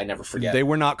killed the guy. Never forget. They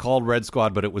were not called Red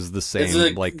Squad, but it was the same,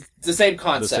 the same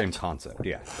concept. The same concept,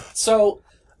 yeah. So,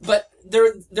 but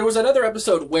there was another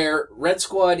episode where Red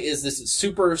Squad is this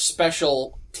super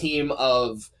special team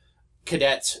of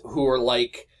cadets who are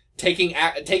like taking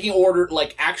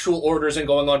actual orders and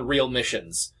going on real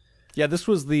missions. Yeah, this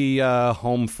was the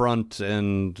Homefront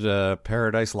and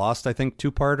Paradise Lost, I think,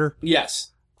 two-parter. Yes.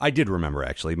 I did remember,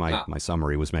 actually. My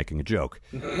summary was making a joke.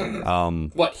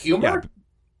 What, humor? Yeah,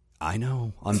 I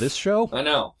know. On this show? I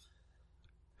know.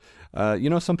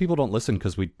 Some people don't listen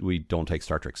because we don't take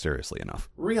Star Trek seriously enough.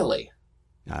 Really?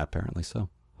 Apparently so.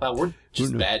 Wow, we're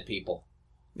just bad people.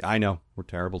 I know. We're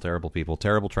terrible, terrible people.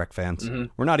 Terrible Trek fans.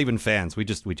 Mm-hmm. We're not even fans. We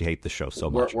hate the show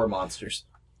so much. We're monsters.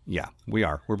 Yeah, we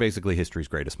are. We're basically history's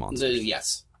greatest monsters.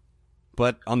 Yes.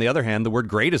 But on the other hand, the word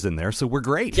great is in there, so we're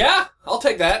great. Yeah, I'll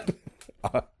take that.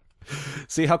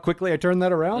 See how quickly I turned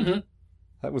that around? Mm-hmm.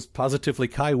 That was positively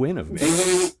Kai Wynn of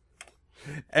me.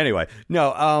 Anyway,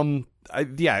 no,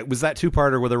 it was that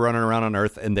two-parter where they're running around on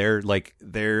Earth and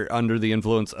they're under the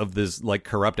influence of this like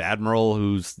corrupt admiral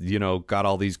who's, got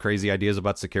all these crazy ideas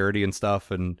about security and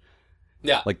stuff, and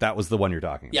yeah, like that was the one you're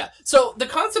talking about. Yeah. So the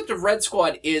concept of Red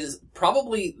Squad is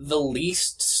probably the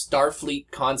least Starfleet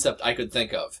concept I could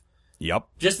think of. Yep.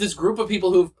 Just this group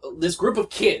of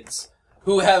kids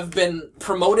who have been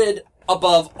promoted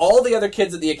above all the other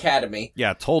kids at the academy.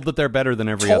 Yeah, told that they're better than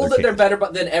every other kid. Told that they're better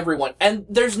than everyone. And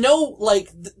there's no,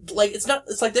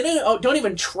 it's like they don't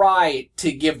even try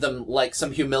to give them, like,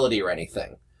 some humility or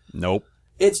anything. Nope.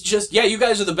 It's just, yeah, you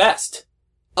guys are the best.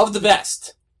 Of the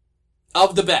best.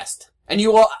 Of the best. And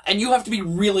you have to be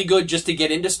really good just to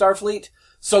get into Starfleet.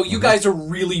 So you guys are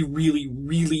really, really,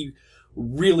 really,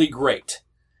 really great.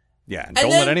 Yeah, and don't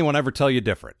let anyone ever tell you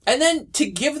different. And then to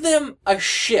give them a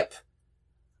ship,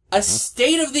 a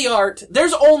state-of-the-art,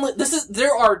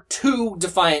 there are 2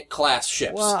 Defiant class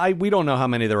ships. Well, we don't know how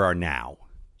many there are now.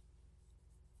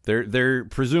 They're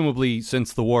presumably,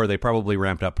 since the war, they probably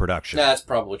ramped up production. That's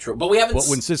probably true. But we haven't... But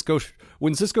when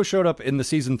Cisco showed up in the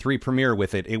season 3 premiere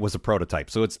with it, it was a prototype.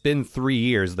 So it's been 3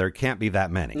 years. There can't be that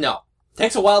many. No. It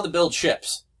takes a while to build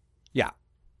ships. Yeah.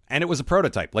 And it was a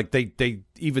prototype. Like, they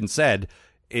even said...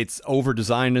 It's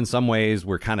over-designed in some ways.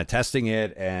 We're kind of testing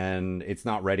it, and it's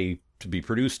not ready to be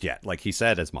produced yet, like he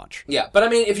said as much. Yeah, but I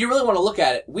mean, if you really want to look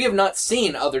at it, we have not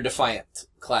seen other Defiant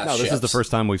class ships. No, this is the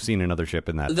first time we've seen another ship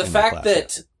in that. The fact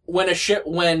that when a ship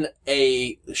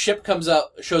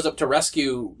shows up to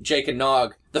rescue Jake and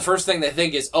Nog, the first thing they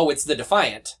think is, oh, it's the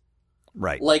Defiant.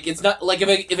 Right. Like, it's not, like,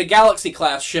 if a Galaxy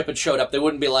class ship had showed up, they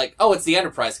wouldn't be like, oh, it's the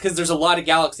Enterprise, because there's a lot of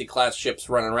Galaxy class ships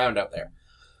running around out there.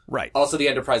 Right. Also, the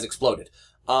Enterprise exploded.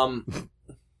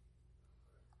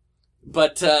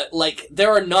 But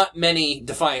there are not many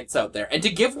Defiants out there. And to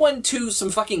give one to some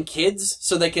fucking kids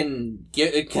so they can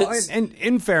get... Well, and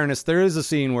in fairness, there is a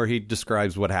scene where he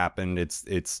describes what happened.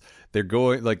 They're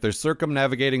going, like, they're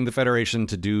circumnavigating the Federation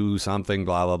to do something,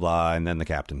 blah, blah, blah, and then the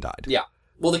captain died. Yeah.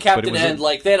 Well, the captain and,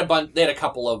 they had a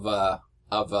couple of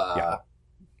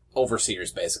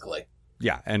overseers, basically.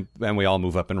 Yeah, and we all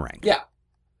move up in rank. Yeah.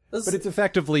 But it's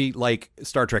effectively like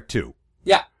Star Trek 2.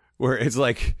 Yeah. Where it's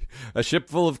like a ship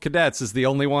full of cadets is the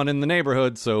only one in the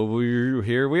neighborhood, so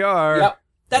here we are. Yep.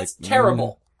 That's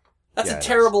terrible. That's a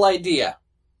terrible idea.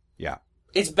 Yeah.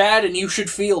 It's bad and you should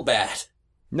feel bad.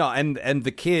 No, and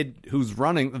the kid who's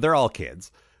running, they're all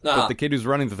kids. But the kid who's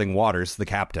running the thing, Waters, the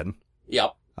captain.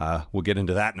 Yep. We'll get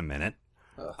into that in a minute.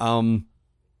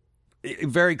 It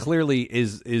very clearly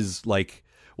is like,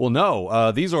 well,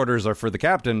 no, these orders are for the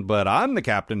captain, but I'm the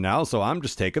captain now, so I'm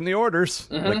just taking the orders.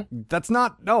 Mm-hmm. Like, that's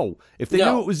not, no. If they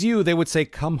knew it was you, they would say,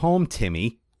 come home,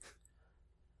 Timmy.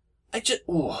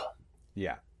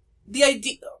 Yeah. The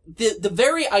idea, the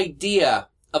very idea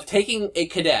of taking a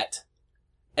cadet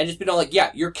and just being all like,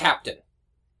 yeah, you're captain.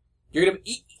 You're gonna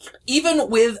be, even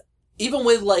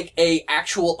with like a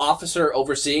actual officer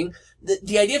overseeing,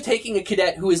 the idea of taking a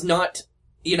cadet who is not,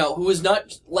 who is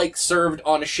not like served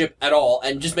on a ship at all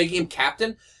and just making him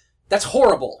captain, that's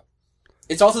horrible.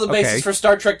 It's also the basis for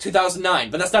Star Trek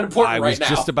 2009, but that's not important right now. I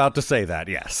was just about to say that,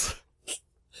 yes.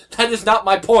 That is not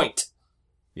my point.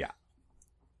 Yeah.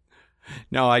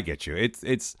 No, I get you.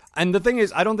 It's and the thing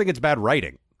is, I don't think it's bad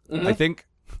writing. Mm-hmm. I think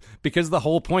because the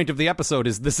whole point of the episode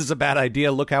is this is a bad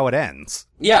idea, look how it ends.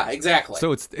 Yeah, exactly.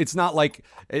 So it's not like,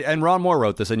 and Ron Moore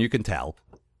wrote this, and you can tell.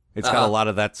 It's got a lot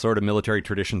of that sort of military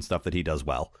tradition stuff that he does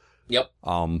well. Yep.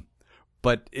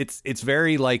 But it's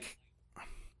very like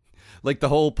the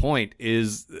whole point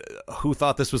is who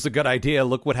thought this was a good idea?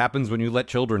 Look what happens when you let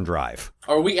children drive.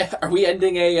 Are we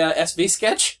ending a SV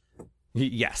sketch?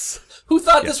 Yes. Who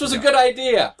thought this was a good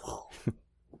idea?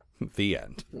 The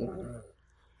end.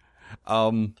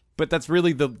 But that's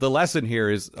really the lesson here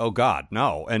is, oh God,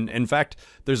 no. And in fact,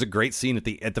 there's a great scene at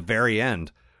the very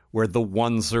end where the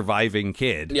one surviving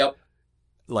kid,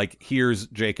 like, hears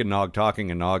Jake and Nog talking,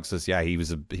 and Nog says, yeah, he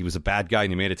was a bad guy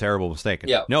and he made a terrible mistake.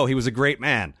 No, he was a great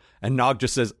man. And Nog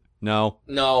just says, no.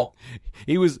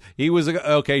 He was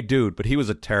a okay dude, but he was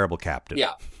a terrible captain.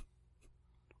 Yeah.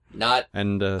 Not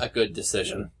a good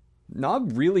decision.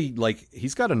 Nog really, like,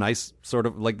 he's got a nice sort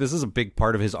of, like, this is a big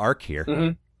part of his arc here.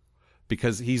 Mm-hmm.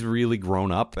 Because he's really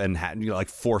grown up and had,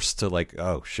 forced to, like,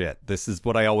 oh shit, this is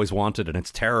what I always wanted and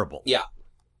it's terrible. Yeah.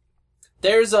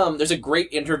 There's a great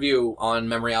interview on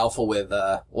Memory Alpha with,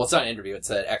 well, it's not an interview, it's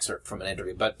an excerpt from an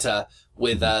interview, but,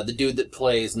 with, the dude that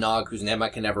plays Nog, whose name I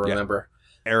can never remember.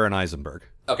 Aaron Eisenberg.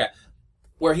 Okay.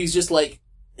 Where he's just like,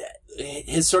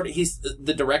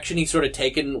 the direction he's sort of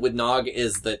taken with Nog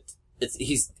is that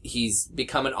he's trying to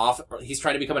become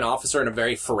an officer in a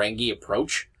very Ferengi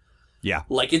approach. Yeah.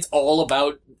 Like, it's all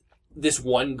about this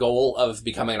one goal of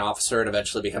becoming an officer and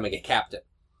eventually becoming a captain.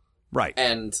 Right.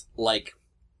 And, like,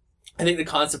 I think the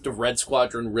concept of Red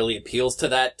Squadron really appeals to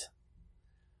that,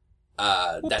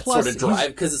 sort of drive,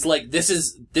 because it's like, this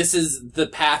is the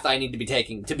path I need to be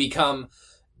taking to become,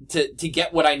 to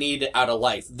get what I need out of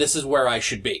life. This is where I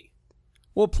should be.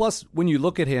 Well, plus, when you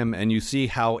look at him and you see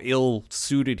how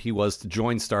ill-suited he was to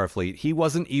join Starfleet, he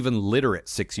wasn't even literate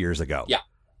 6 years ago. Yeah.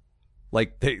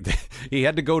 Like, he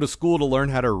had to go to school to learn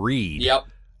how to read. Yep.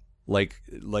 Like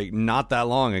not that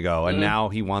long ago, and now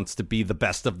he wants to be the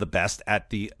best of the best at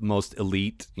the most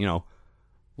elite,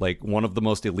 like one of the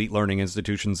most elite learning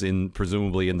institutions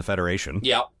presumably in the Federation.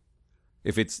 Yep.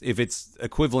 If it's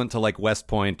equivalent to like West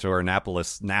Point or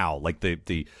Annapolis now, like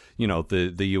the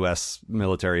U.S.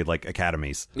 military like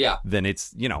academies. Yeah. Then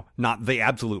it's not the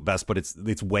absolute best, but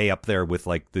it's way up there with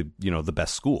like the the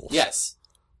best schools. Yes.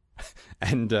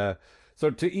 And so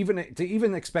to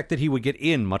even expect that he would get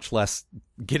in, much less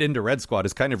get into Red Squad,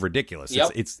 is kind of ridiculous.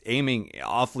 Yep. It's aiming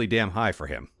awfully damn high for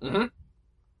him. Mm-hmm.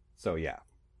 So yeah,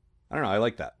 I don't know. I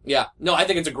like that. Yeah, no, I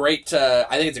think it's a great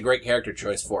character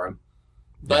choice for him.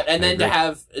 But then to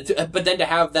have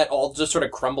that all just sort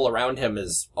of crumble around him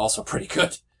is also pretty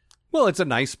good. Well, it's a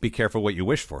nice "be careful what you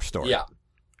wish for" story. Yeah.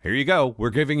 Here you go.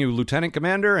 We're giving you Lieutenant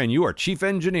Commander, and you are Chief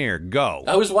Engineer. Go.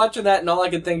 I was watching that, and all I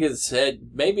could think is,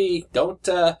 maybe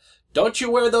don't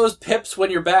you wear those pips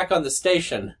when you're back on the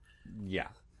station. Yeah.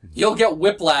 You'll get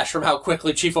whiplash from how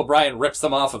quickly Chief O'Brien rips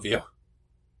them off of you.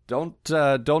 Don't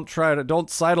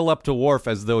sidle up to Worf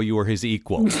as though you were his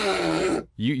equal.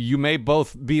 You may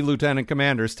both be Lieutenant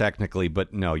Commanders technically,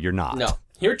 but no, you're not. No.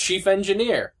 You're Chief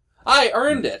Engineer. I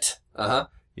earned it. Uh-huh.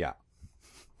 Yeah.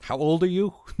 How old are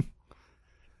you?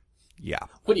 Yeah.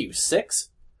 What are you, 6?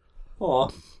 Aw.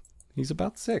 He's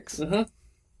about 6. Mm-hmm.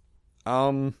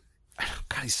 God,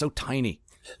 he's so tiny.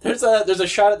 There's a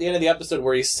shot at the end of the episode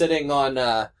where he's sitting on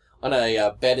a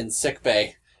bed in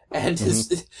sickbay, and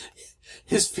his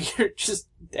feet are just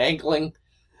dangling,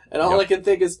 and all I can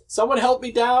think is, someone help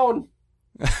me down.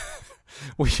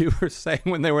 Well, you were saying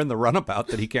when they were in the runabout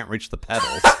that he can't reach the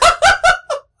pedals.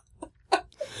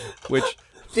 Which,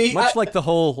 much like the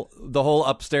whole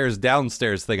upstairs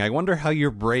downstairs thing, I wonder how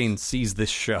your brain sees this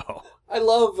show. I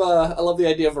love the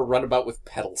idea of a runabout with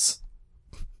pedals.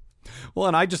 Well,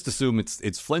 and I just assume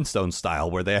it's Flintstone style,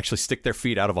 where they actually stick their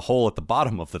feet out of a hole at the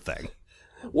bottom of the thing.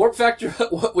 Warp factor,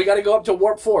 we got to go up to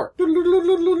warp 4.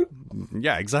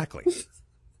 Yeah, exactly.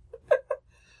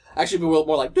 Actually, be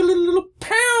more like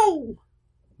pow.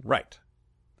 Right.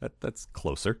 That's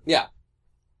closer. Yeah.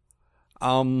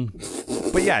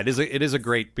 But yeah, it is a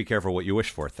great be careful what you wish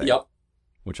for thing. Yep.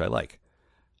 Which I like.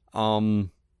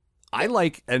 I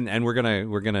like, and we're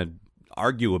gonna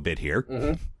argue a bit here.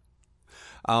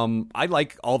 Mm-hmm. I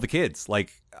like all the kids.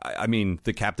 Like, I mean,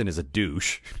 the captain is a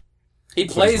douche. He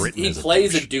plays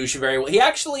a douche very well. He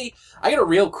actually, I get a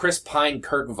real Chris Pine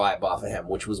Kirk vibe off of him,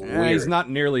 which was weird. He's not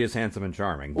nearly as handsome and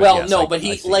charming. Well, yes, no, but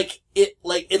it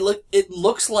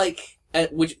looks like, and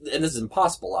this is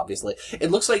impossible, obviously.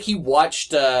 It looks like he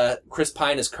watched Chris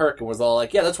Pine as Kirk and was all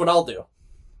like, "Yeah, that's what I'll do."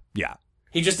 Yeah,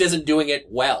 he just isn't doing it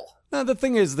well. No, the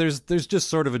thing is, there's just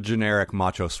sort of a generic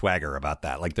macho swagger about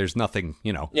that. Like, there's nothing,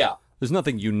 Yeah. There's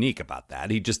nothing unique about that.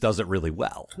 He just does it really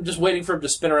well. I'm just waiting for him to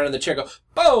spin around in the chair and go,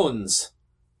 "Bones!"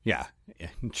 Yeah.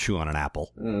 Chew on an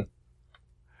apple. Mm.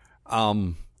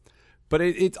 But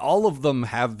it's all of them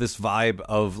have this vibe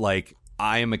of, like,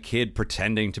 I am a kid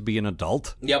pretending to be an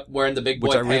adult. Yep, wearing the big boy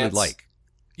pants. Which I really like.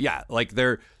 Yeah, like,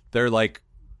 they're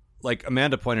like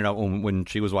Amanda pointed out when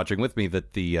she was watching with me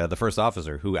that the first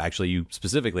officer, who actually you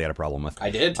specifically had a problem with,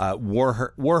 I did, wore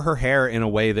her hair in a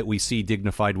way that we see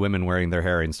dignified women wearing their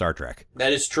hair in Star Trek.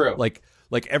 That is true. Like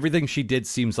everything she did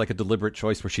seems like a deliberate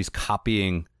choice where she's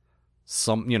copying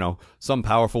some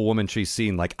powerful woman she's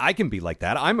seen. Like, I can be like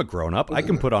that. I'm a grown up. I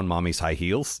can put on mommy's high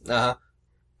heels. Uh-huh.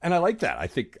 And I like that. I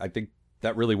think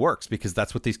that really works because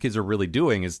that's what these kids are really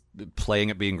doing, is playing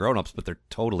at being grown ups, but they're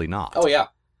totally not. Oh yeah.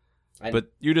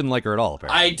 But you didn't like her at all,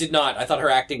 apparently. I did not. I thought her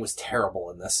acting was terrible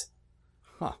in this.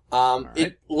 Huh.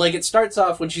 Right. It starts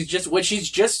off when she's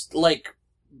just like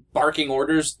barking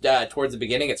orders towards the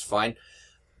beginning. It's fine,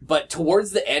 but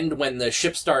towards the end, when the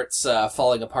ship starts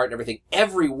falling apart and everything,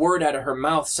 every word out of her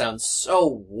mouth sounds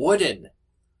so wooden.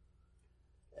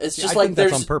 It's just like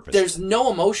that's on purpose. There's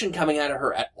no emotion coming out of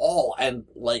her at all, and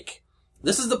like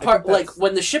this is the part like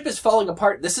when the ship is falling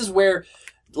apart. This is where.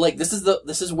 Like, this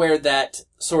is where that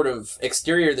sort of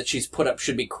exterior that she's put up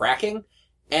should be cracking.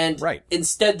 And right.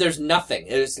 Instead there's nothing.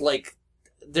 It's like,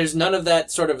 there's none of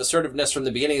that sort of assertiveness from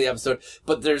the beginning of the episode,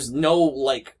 but there's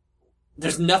nothing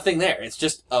there. It's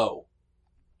just, oh.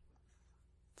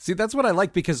 See, that's what I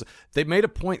like, because they made a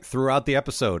point throughout the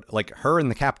episode, like, her and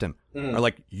the captain are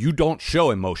like, you don't show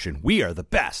emotion. We are the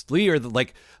best. We are the,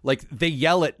 like they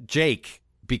yell at Jake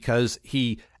because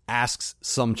he asks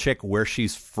some chick where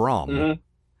she's from. Mm-hmm.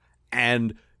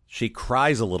 And she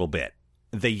cries a little bit.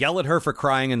 They yell at her for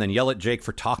crying and then yell at Jake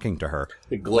for talking to her.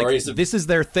 The glories of... This is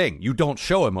their thing. You don't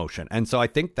show emotion. And so I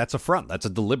think that's a front. That's a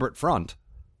deliberate front.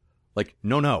 Like,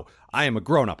 no, I am a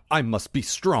grown-up. I must be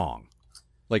strong.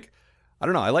 Like, I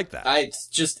don't know. I like that. It's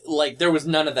just, like, there was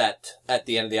none of that at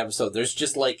the end of the episode. There's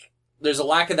just, like, there's a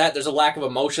lack of that. There's a lack of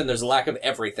emotion. There's a lack of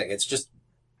everything. It's just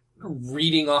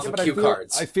reading off of cue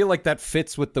cards. I feel like that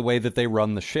fits with the way that they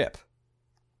run the ship.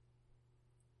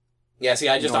 Yeah, see,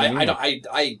 I respect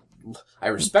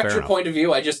Fair your enough. point of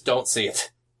view. I just don't see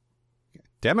it.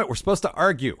 Damn it, we're supposed to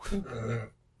argue.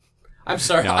 I'm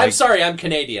sorry. No, I'm sorry. I'm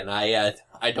Canadian. I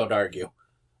don't argue.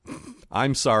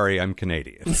 I'm sorry, I'm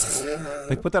Canadian.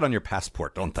 They put that on your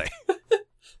passport, don't they?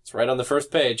 It's right on the first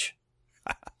page.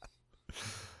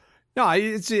 No,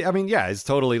 it's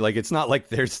totally like, it's not like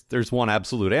there's one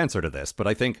absolute answer to this, but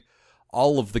I think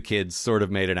all of the kids sort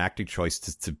of made an acting choice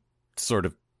to sort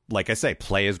of, like I say,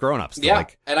 play as grown-ups. Yeah,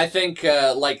 and I think,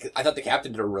 I thought the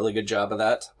captain did a really good job of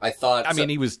that. I mean,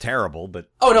 he was terrible, but...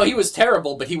 Oh, no, he was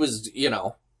terrible, but he was, We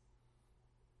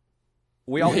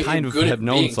all kind of have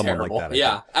known someone terrible. like that.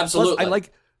 Yeah, absolutely. Plus, I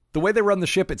like the way they run the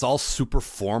ship. It's all super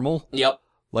formal. Yep.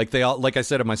 Like like I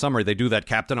said in my summary, they do that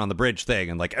captain on the bridge thing,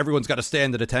 and like everyone's got to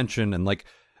stand at attention, and like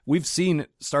we've seen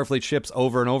Starfleet ships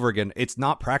over and over again. It's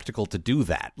not practical to do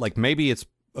that. Like, maybe it's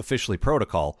officially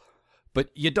protocol, but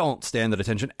you don't stand at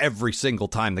attention every single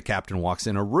time the captain walks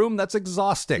in a room. That's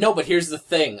exhausting. No, but here's the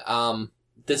thing. The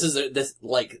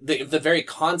very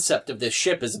concept of this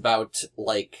ship is about,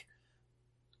 like,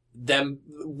 them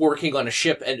working on a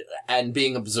ship and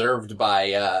being observed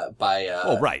by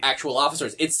actual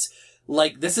officers. It's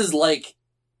like, this is like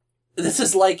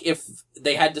if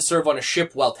they had to serve on a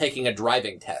ship while taking a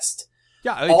driving test.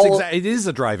 Yeah, it is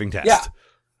a driving test. Yeah.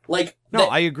 Like,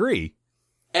 I agree.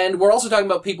 And we're also talking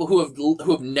about people who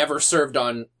have never served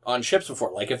on ships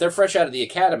before. Like, if they're fresh out of the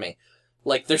academy,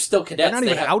 like, they're still cadets. They're not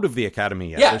even out of the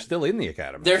academy yet. Yeah. They're still in the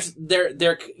academy.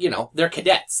 They're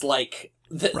cadets. Like,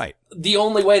 right. The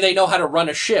only way they know how to run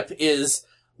a ship is,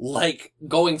 like,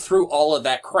 going through all of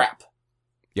that crap.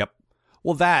 Yep.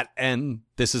 Well, that, and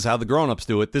this is how the grown-ups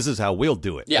do it. This is how we'll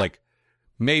do it. Yeah. Like,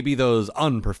 maybe those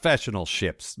unprofessional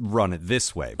ships run it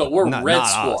this way. But we're not, Red not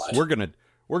Squad. Us.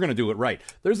 We're gonna do it right.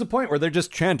 There's a point where they're just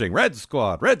chanting, Red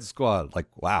Squad, Red Squad. Like,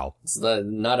 wow. It's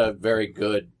not a very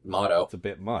good motto. It's a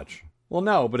bit much. Well,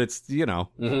 no, but it's,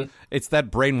 Mm-hmm. it's that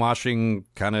brainwashing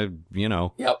kind of,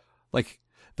 Yep. like,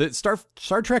 the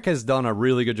Star Trek has done a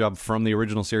really good job from the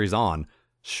original series on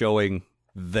showing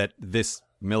that this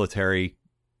military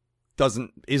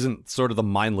isn't sort of the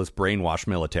mindless brainwash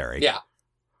military. Yeah.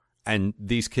 And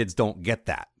these kids don't get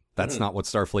that. That's not what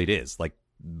Starfleet is. Like,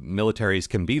 militaries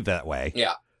can be that way.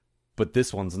 Yeah. But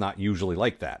this one's not usually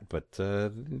like that. But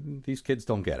these kids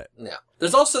don't get it. Yeah.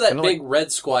 There's also that big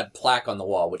Red Squad plaque on the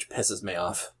wall, which pisses me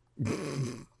off.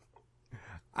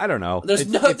 I don't know.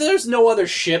 There's no other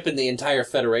ship in the entire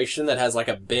Federation that has, like,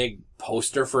 a big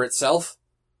poster for itself.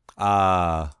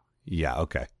 Yeah,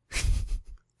 okay.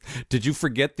 Did you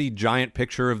forget the giant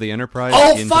picture of the Enterprise?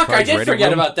 Oh, in fuck, Picard's I did ready forget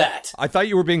room? about that. I thought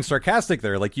you were being sarcastic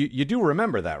there. Like, you do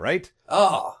remember that, right?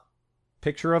 Oh.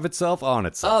 Picture of itself on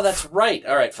itself. Oh, that's right.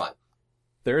 All right, fine.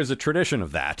 There is a tradition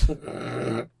of that.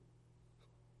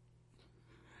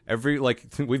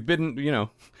 We've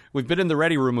been in the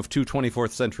ready room of two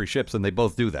 24th century ships, and they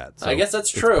both do that. So I guess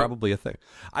that's it's true. Probably a thing.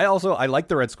 I like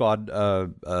the Red Squad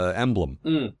emblem.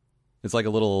 Mm. It's like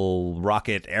a little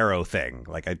rocket arrow thing.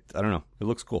 Like, I don't know. It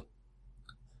looks cool.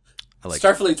 I like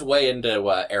Starfleet's way into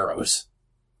arrows.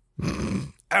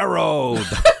 Arrowed.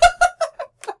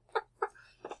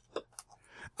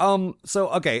 So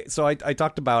I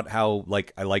talked about how,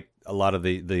 like, I like a lot of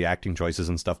the acting choices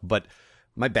and stuff, but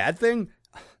my bad thing,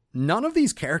 none of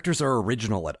these characters are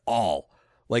original at all.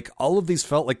 Like, all of these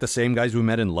felt like the same guys we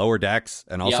met in Lower Decks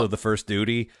and also the First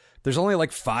Duty. There's only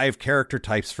like 5 character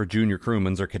types for junior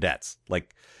crewmen or cadets.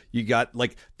 Like, you got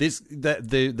like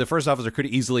the first officer could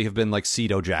easily have been like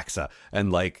Cedo Jaxa,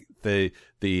 and like the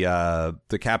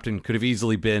captain could have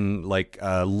easily been like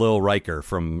Lil Riker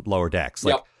from Lower Decks.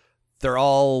 Like, they're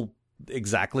all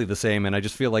exactly the same, and I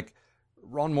just feel like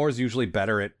Ron Moore's usually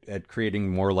better at creating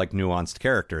more like nuanced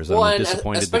characters. Well, I'm and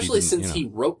disappointed especially that since he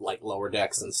wrote like Lower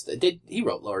Decks and he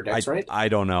wrote Lower Decks, right? I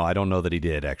don't know. I don't know that he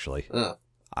did actually.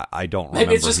 I don't remember.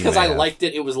 Maybe it's just because I have. liked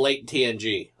it. It was late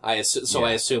TNG. I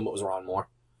assume it was Ron Moore.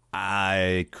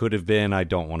 I could have been. I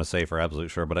don't want to say for absolute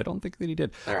sure, but I don't think that he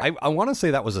did. Right. I want to say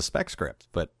that was a spec script,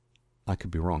 but I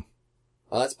could be wrong.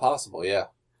 Well, that's possible, yeah.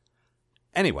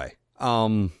 Anyway,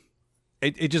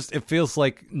 it feels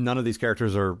like none of these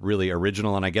characters are really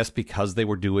original, and I guess because they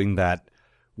were doing that,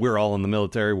 we're all in the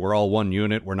military, we're all one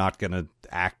unit, we're not going to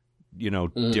act,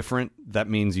 different. That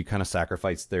means you kind of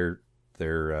sacrifice their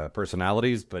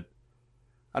personalities, but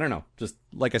I don't know. Just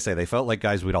like I say, they felt like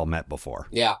guys we'd all met before.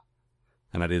 Yeah.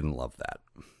 And I didn't love that.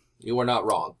 You were not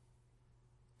wrong.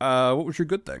 What was your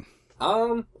good thing?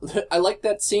 I like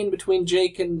that scene between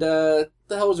Jake and, the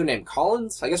hell was her name?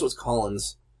 Collins? I guess it was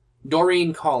Collins.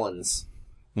 Doreen Collins.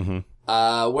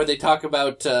 Mm-hmm. Where they talk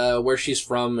about, where she's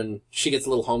from and she gets a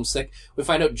little homesick. We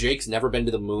find out Jake's never been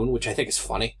to the moon, which I think is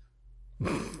funny.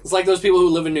 It's like those people who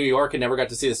live in New York and never got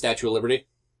to see the Statue of Liberty.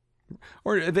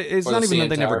 Or it's not even that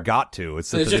they never got to.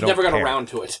 It's that they they just don't never got care. around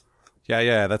to it.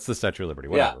 Yeah, that's the Statue of Liberty.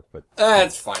 Whatever. Yeah. But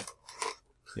It's fine.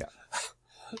 yeah.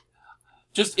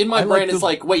 Just in my brain, it's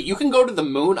like, wait, you can go to the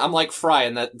moon? I'm like Fry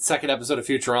in that second episode of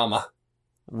Futurama.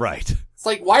 Right. It's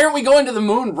like, why aren't we going to the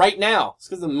moon right now? It's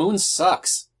because the moon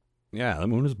sucks. Yeah, the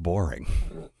moon is boring.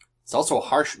 It's also a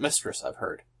harsh mistress, I've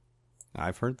heard.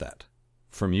 I've heard that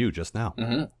from you just now.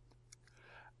 Mm-hmm.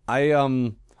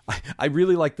 I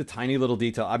really like the tiny little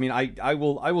detail. I mean, I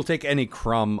will take any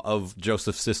crumb of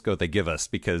Joseph Sisko they give us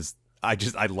because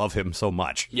I love him so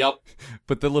much. Yep.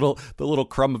 But the little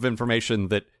crumb of information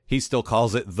that he still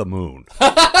calls it the moon.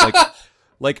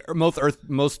 like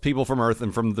most people from Earth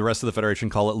and from the rest of the Federation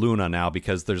call it Luna now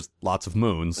because there's lots of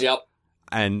moons. Yep.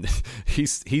 And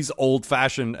he's old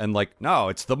fashioned and like, no,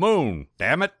 it's the moon.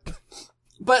 Damn it.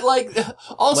 But like,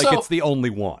 also, like it's the only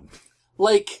one.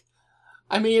 Like,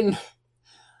 I mean,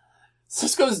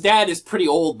 Sisko's dad is pretty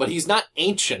old, but he's not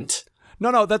ancient.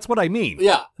 No, that's what I mean.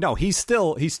 Yeah. No, he's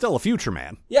still a future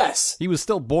man. Yes. He was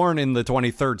still born in the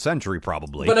 23rd century,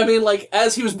 probably. But I mean, like,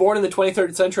 as he was born in the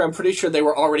 23rd century, I'm pretty sure they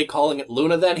were already calling it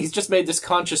Luna then. He's just made this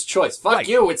conscious choice. Fuck right.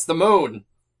 you, it's the moon.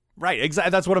 Right, exactly.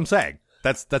 That's what I'm saying.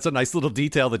 That's a nice little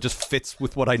detail that just fits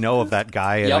with what I know of that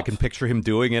guy, and I can picture him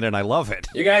doing it, and I love it.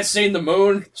 You guys seen the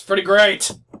moon? It's pretty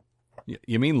great.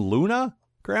 You mean Luna,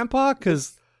 Grandpa?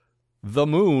 Because the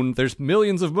moon, there's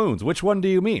millions of moons. Which one do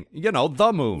you mean? You know,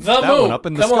 the moon. That one up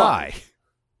in the sky.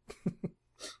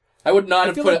 I would not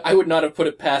have put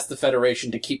it past the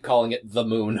Federation to keep calling it the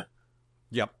moon.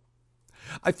 Yep.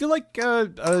 I feel like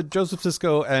Joseph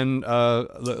Sisko and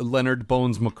Leonard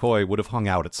Bones McCoy would have hung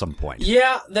out at some point.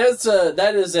 Yeah,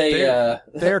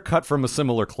 they're cut from a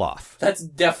similar cloth. That's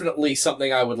definitely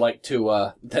something I would like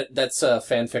to. That's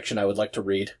fan fiction I would like to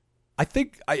read. I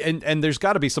think, and there's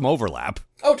got to be some overlap.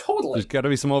 Oh, totally. There's got to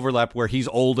be some overlap where he's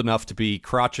old enough to be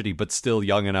crotchety, but still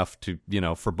young enough to,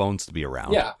 for Bones to be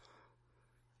around. Yeah.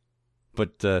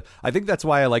 But I think that's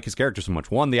why I like his character so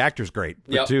much. One, the actor's great.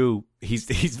 But two, he's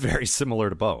very similar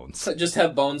to Bones. Just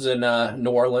have Bones in New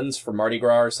Orleans for Mardi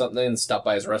Gras or something and stop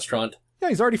by his restaurant. Yeah,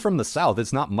 he's already from the South.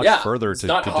 It's not much further to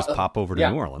just pop over to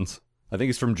New Orleans. I think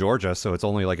he's from Georgia, so it's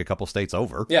only like a couple states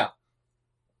over. Yeah.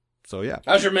 So, yeah.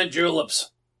 How's your mint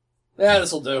juleps? Yeah,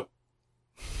 this'll do.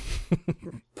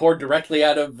 Poured directly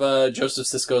out of Joseph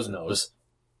Sisko's nose.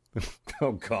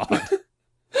 Oh, God.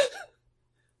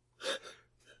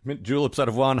 Mint juleps out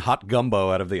of one, hot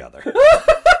gumbo out of the other.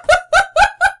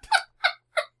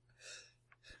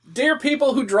 Dear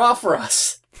people who draw for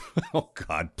us. Oh,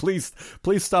 God. Please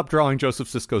stop drawing Joseph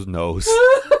Sisko's nose.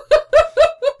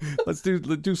 Let's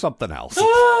do something else.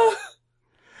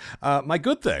 My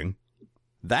good thing,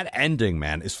 that ending,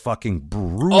 man, is fucking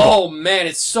brutal. Oh, man,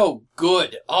 it's so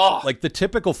good. Oh. Like, the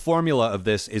typical formula of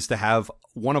this is to have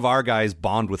one of our guys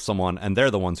bond with someone, and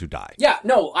they're the ones who die. Yeah,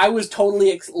 no, I was totally,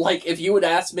 if you would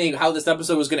ask me how this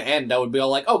episode was going to end, I would be all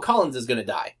like, oh, Collins is going to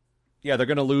die. Yeah, they're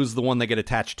going to lose the one they get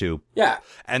attached to. Yeah.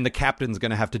 And the captain's going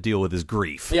to have to deal with his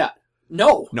grief. Yeah.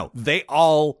 No, they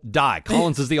all die.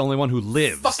 Collins is the only one who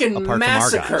lives. Fucking apart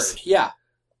massacred. From our guys. Yeah.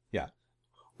 Yeah.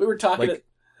 We were talking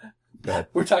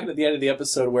we're talking at the end of the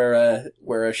episode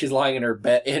where she's lying in her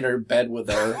bed with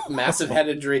a massive head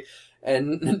injury,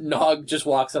 and Nog just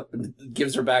walks up and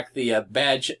gives her back the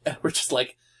badge. And we're just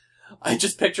like, I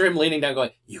just picture him leaning down,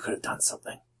 going, "You could have done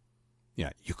something.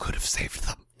 Yeah, you could have saved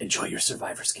them. Enjoy your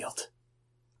survivor's guilt.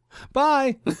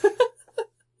 Bye."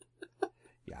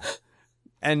 Yeah.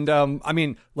 And,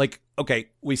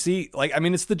 we see,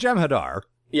 it's the Jem'Hadar.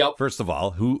 Yep. First of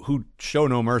all, who show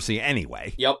no mercy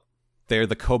anyway. Yep. They're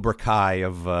the Cobra Kai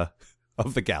of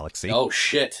the galaxy. Oh,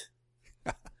 shit.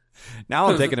 Now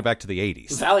I'm taking it back to the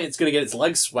 80s. Valiant's gonna get its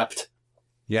legs swept.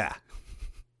 Yeah.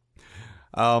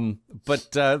 Then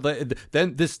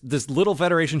this little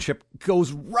Federation ship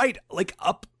goes right,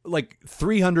 up,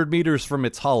 300 meters from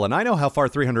its hull. And I know how far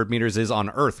 300 meters is on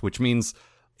Earth, which means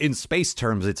in space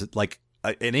terms, it's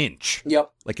an inch.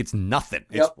 Yep. It's nothing.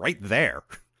 Yep. It's right there.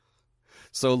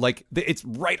 So, it's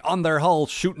right on their hull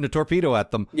shooting a torpedo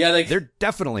at them. Yeah, they're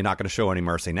definitely not going to show any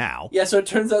mercy now. Yeah, so it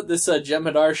turns out this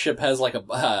Jem'Hadar ship has,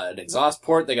 an exhaust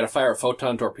port. They gotta fire a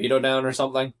photon torpedo down or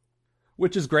something.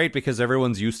 Which is great because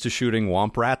everyone's used to shooting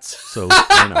womp rats, so,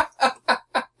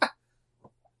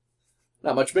 Not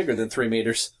much bigger than 3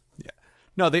 meters. Yeah.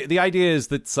 No, the idea is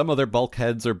that some of their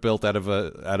bulkheads are built out of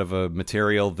a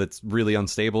material that's really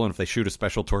unstable, and if they shoot a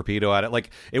special torpedo at it,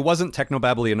 it wasn't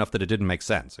technobabbly enough that it didn't make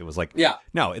sense. It was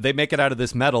no, they make it out of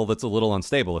this metal that's a little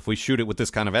unstable. If we shoot it with this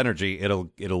kind of energy,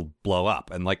 it'll blow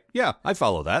up. And yeah, I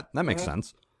follow that. That makes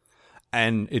sense.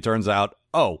 And it turns out,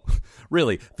 oh,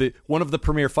 really, one of the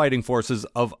premier fighting forces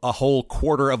of a whole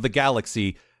quarter of the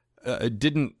galaxy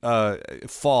didn't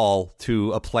fall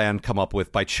to a plan come up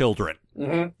with by children.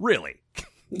 Mm-hmm. Really?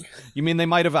 You mean they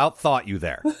might have outthought you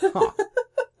there? Huh.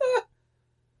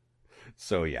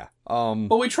 So, yeah.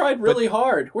 But we tried really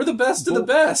hard. We're the best of the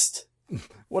best.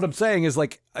 What I'm saying is,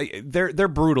 they're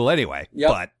brutal anyway. Yep.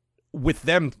 But with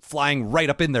them flying right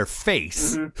up in their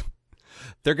face,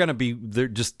 they're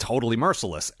just totally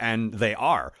merciless. And they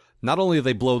are. Not only do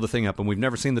they blow the thing up, and we've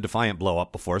never seen the Defiant blow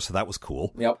up before, so that was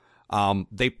cool. Yep.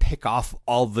 They pick off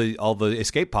all the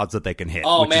escape pods that they can hit,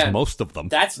 which is most of them.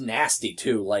 That's nasty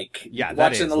too. Yeah,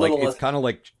 that is. It's kind of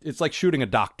it's like shooting a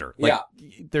doctor.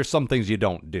 There's some things you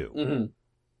don't do.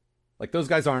 Mm-hmm. Those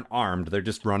guys aren't armed; they're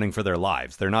just running for their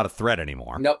lives. They're not a threat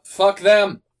anymore. Nope, fuck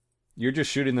them. You're just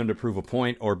shooting them to prove a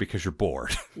point, or because you're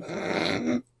bored.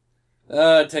 Take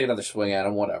another swing at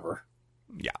them, whatever.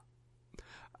 Yeah,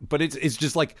 but it's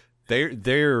just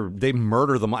they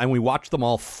murder them, and we watch them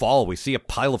all fall. We see a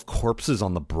pile of corpses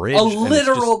on the bridge. A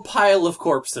literal pile of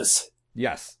corpses.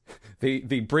 Yes.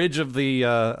 The bridge of the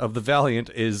Valiant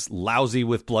is lousy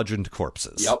with bludgeoned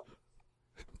corpses. Yep.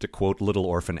 To quote Little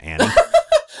Orphan Annie.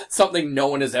 Something no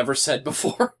one has ever said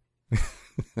before.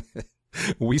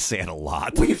 We say it a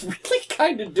lot. We really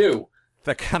kind of do.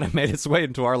 That kind of made its way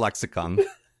into our lexicon.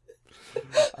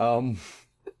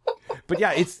 But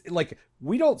yeah, it's like,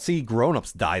 we don't see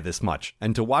grown-ups die this much.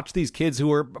 And to watch these kids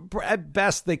who are, at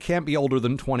best, they can't be older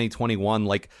than 20, 21.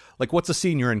 Like what's a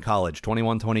senior in college?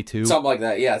 21, 22? Something like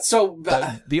that, yeah. So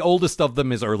the oldest of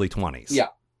them is early 20s. Yeah.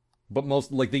 But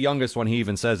most, like, the youngest one he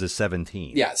even says is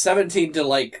 17. Yeah, 17 to,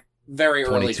 like, very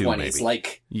early 20s. Maybe.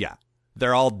 Like, yeah.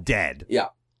 They're all dead. Yeah.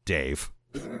 Dave.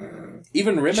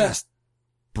 Even Rima. Just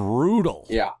brutal.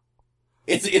 Yeah.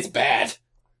 It's bad.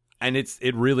 And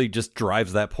it really just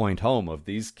drives that point home of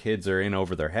these kids are in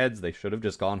over their heads. They should have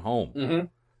just gone home. Mm-hmm.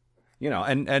 You know,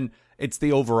 and it's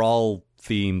the overall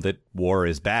theme that war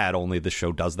is bad, only the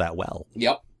show does that well.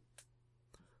 Yep.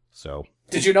 So.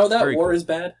 Did you know that war cool. is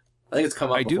bad? I think it's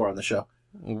come up before on the show.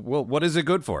 Well, what is it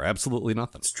good for? Absolutely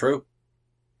nothing. It's true.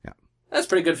 Yeah. That's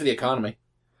pretty good for the economy.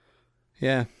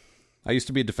 Yeah. I used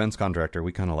to be a defense contractor.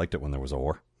 We kind of liked it when there was a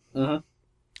war. Mm-hmm.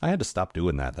 I had to stop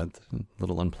doing that. That's a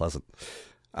little unpleasant.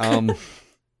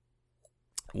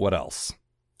 What else?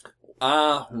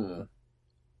 There's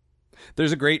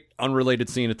a great unrelated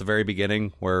scene at the very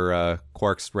beginning where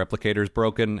Quark's replicator's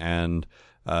broken and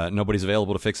nobody's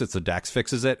available to fix it, so Dax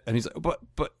fixes it, and he's like,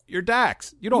 but you're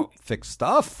Dax. You don't fix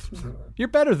stuff. You're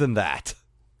better than that.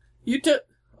 You took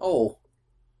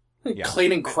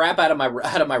cleaning crap out of my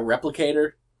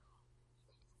replicator.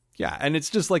 Yeah, and it's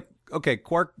just like, okay,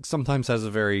 Quark sometimes has a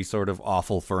very sort of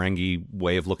awful Ferengi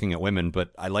way of looking at women,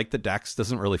 but I like that Dax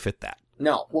doesn't really fit that.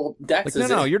 No, well, Dax like, is...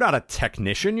 No, you're not a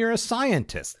technician, you're a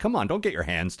scientist. Come on, don't get your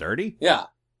hands dirty. Yeah.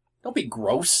 Don't be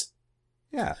gross.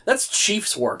 Yeah. That's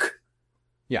Chief's work.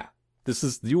 Yeah.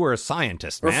 You were a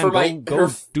scientist, man. Go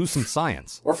do some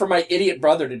science. Or for my idiot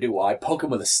brother to do while I poke him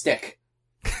with a stick.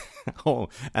 Oh,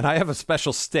 and I have a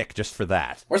special stick just for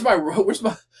that. Where's my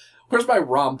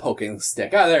ROM poking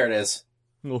stick? Ah, there it is.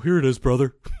 Well, here it is,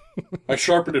 brother. I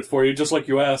sharpened it for you, just like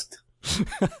you asked.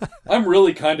 I'm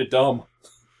really kind of dumb.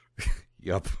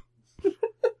 Yup.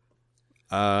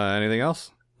 Anything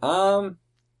else?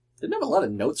 Didn't have a lot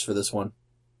of notes for this one.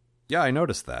 Yeah, I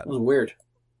noticed that. It was weird.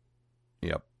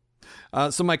 Yep.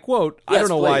 So my quote, yes, I don't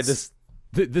know please.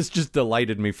 why this just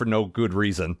delighted me for no good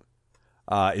reason,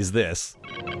 is this.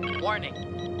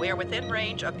 Warning. We are within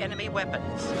range of enemy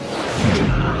weapons.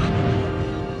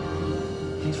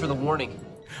 Thanks for the warning.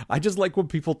 I just like when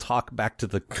people talk back to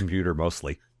the computer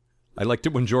mostly. I liked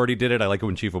it when Geordi did it. I like it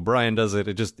when Chief O'Brien does it.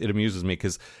 It amuses me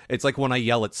because it's like when I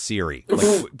yell at Siri.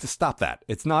 Like, stop that.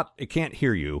 It can't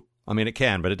hear you. I mean, it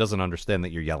can, but it doesn't understand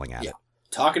that you're yelling at it.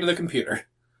 Talking to the computer.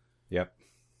 Yep.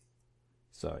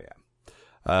 So,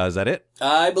 yeah. Is that it?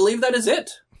 I believe that is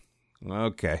it.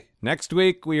 Okay. Next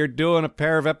week, we are doing a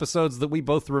pair of episodes that we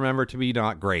both remember to be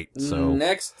not great. So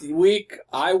next week,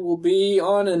 I will be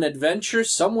on an adventure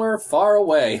somewhere far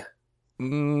away.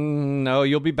 No,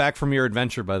 you'll be back from your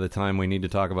adventure by the time we need to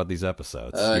talk about these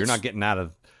episodes. You're not getting out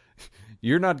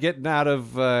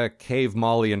of Cave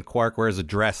Molly and Quark wears a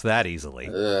dress that easily.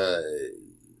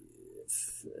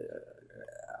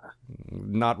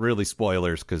 Not really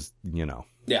spoilers, because, you know.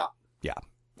 Yeah. Yeah.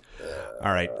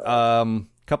 All right.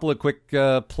 Couple of quick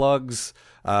plugs.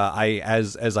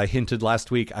 As I hinted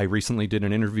last week, I recently did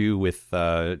an interview with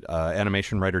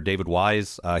animation writer David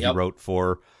Wise. He wrote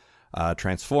for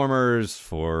Transformers,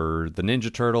 for the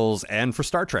Ninja Turtles, and for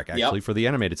Star Trek, actually, for the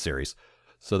animated series.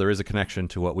 So there is a connection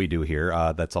to what we do here.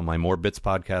 That's on my More Bits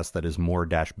podcast. That is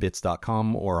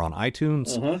more-bits.com or on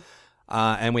iTunes. Mm-hmm.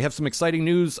 And we have some exciting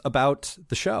news about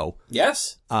the show.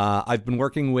 Yes. I've been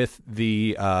working with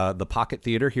the Pocket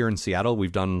Theater here in Seattle.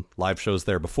 We've done live shows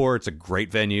there before. It's a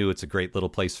great venue. It's a great little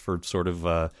place for sort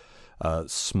of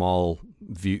small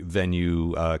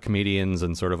venue comedians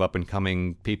and sort of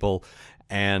up-and-coming people.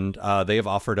 And they have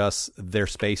offered us their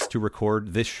space to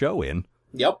record this show in.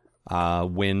 Yep.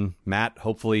 When Matt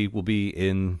hopefully will be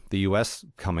in the U.S.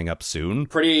 coming up soon.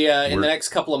 In the next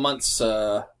couple of months.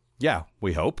 Yeah,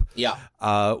 we hope. Yeah.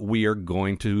 We are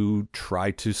going to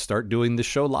try to start doing the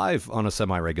show live on a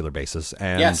semi-regular basis.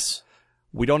 And yes.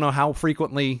 We don't know how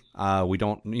frequently. We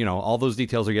don't, all those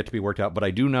details are yet to be worked out. But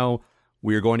I do know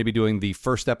we are going to be doing the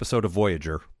first episode of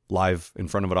Voyager live in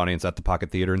front of an audience at the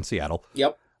Pocket Theater in Seattle.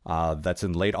 Yep. That's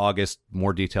in late August.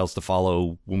 More details to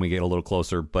follow when we get a little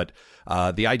closer. But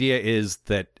the idea is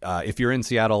that if you're in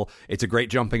Seattle, it's a great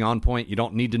jumping on point. You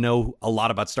don't need to know a lot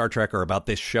about Star Trek or about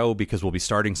this show because we'll be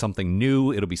starting something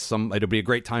new. It'll be a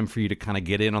great time for you to kind of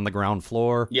get in on the ground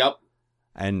floor. Yep.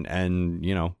 And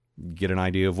get an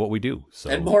idea of what we do. So,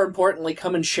 and more importantly,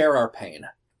 come and share our pain.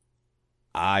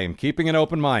 I am keeping an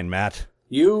open mind, Matt.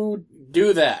 You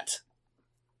do that.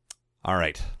 All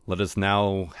right, let us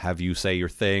now have you say your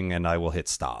thing, and I will hit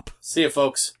stop. See you,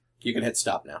 folks. You can hit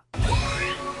stop now.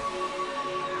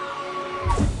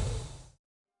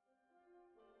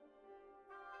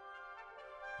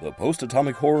 The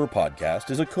Post-Atomic Horror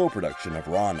Podcast is a co-production of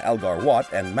Ron Algar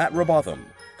Watt and Matt Robotham.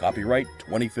 Copyright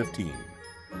 2015.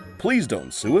 Please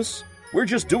don't sue us. We're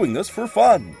just doing this for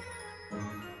fun.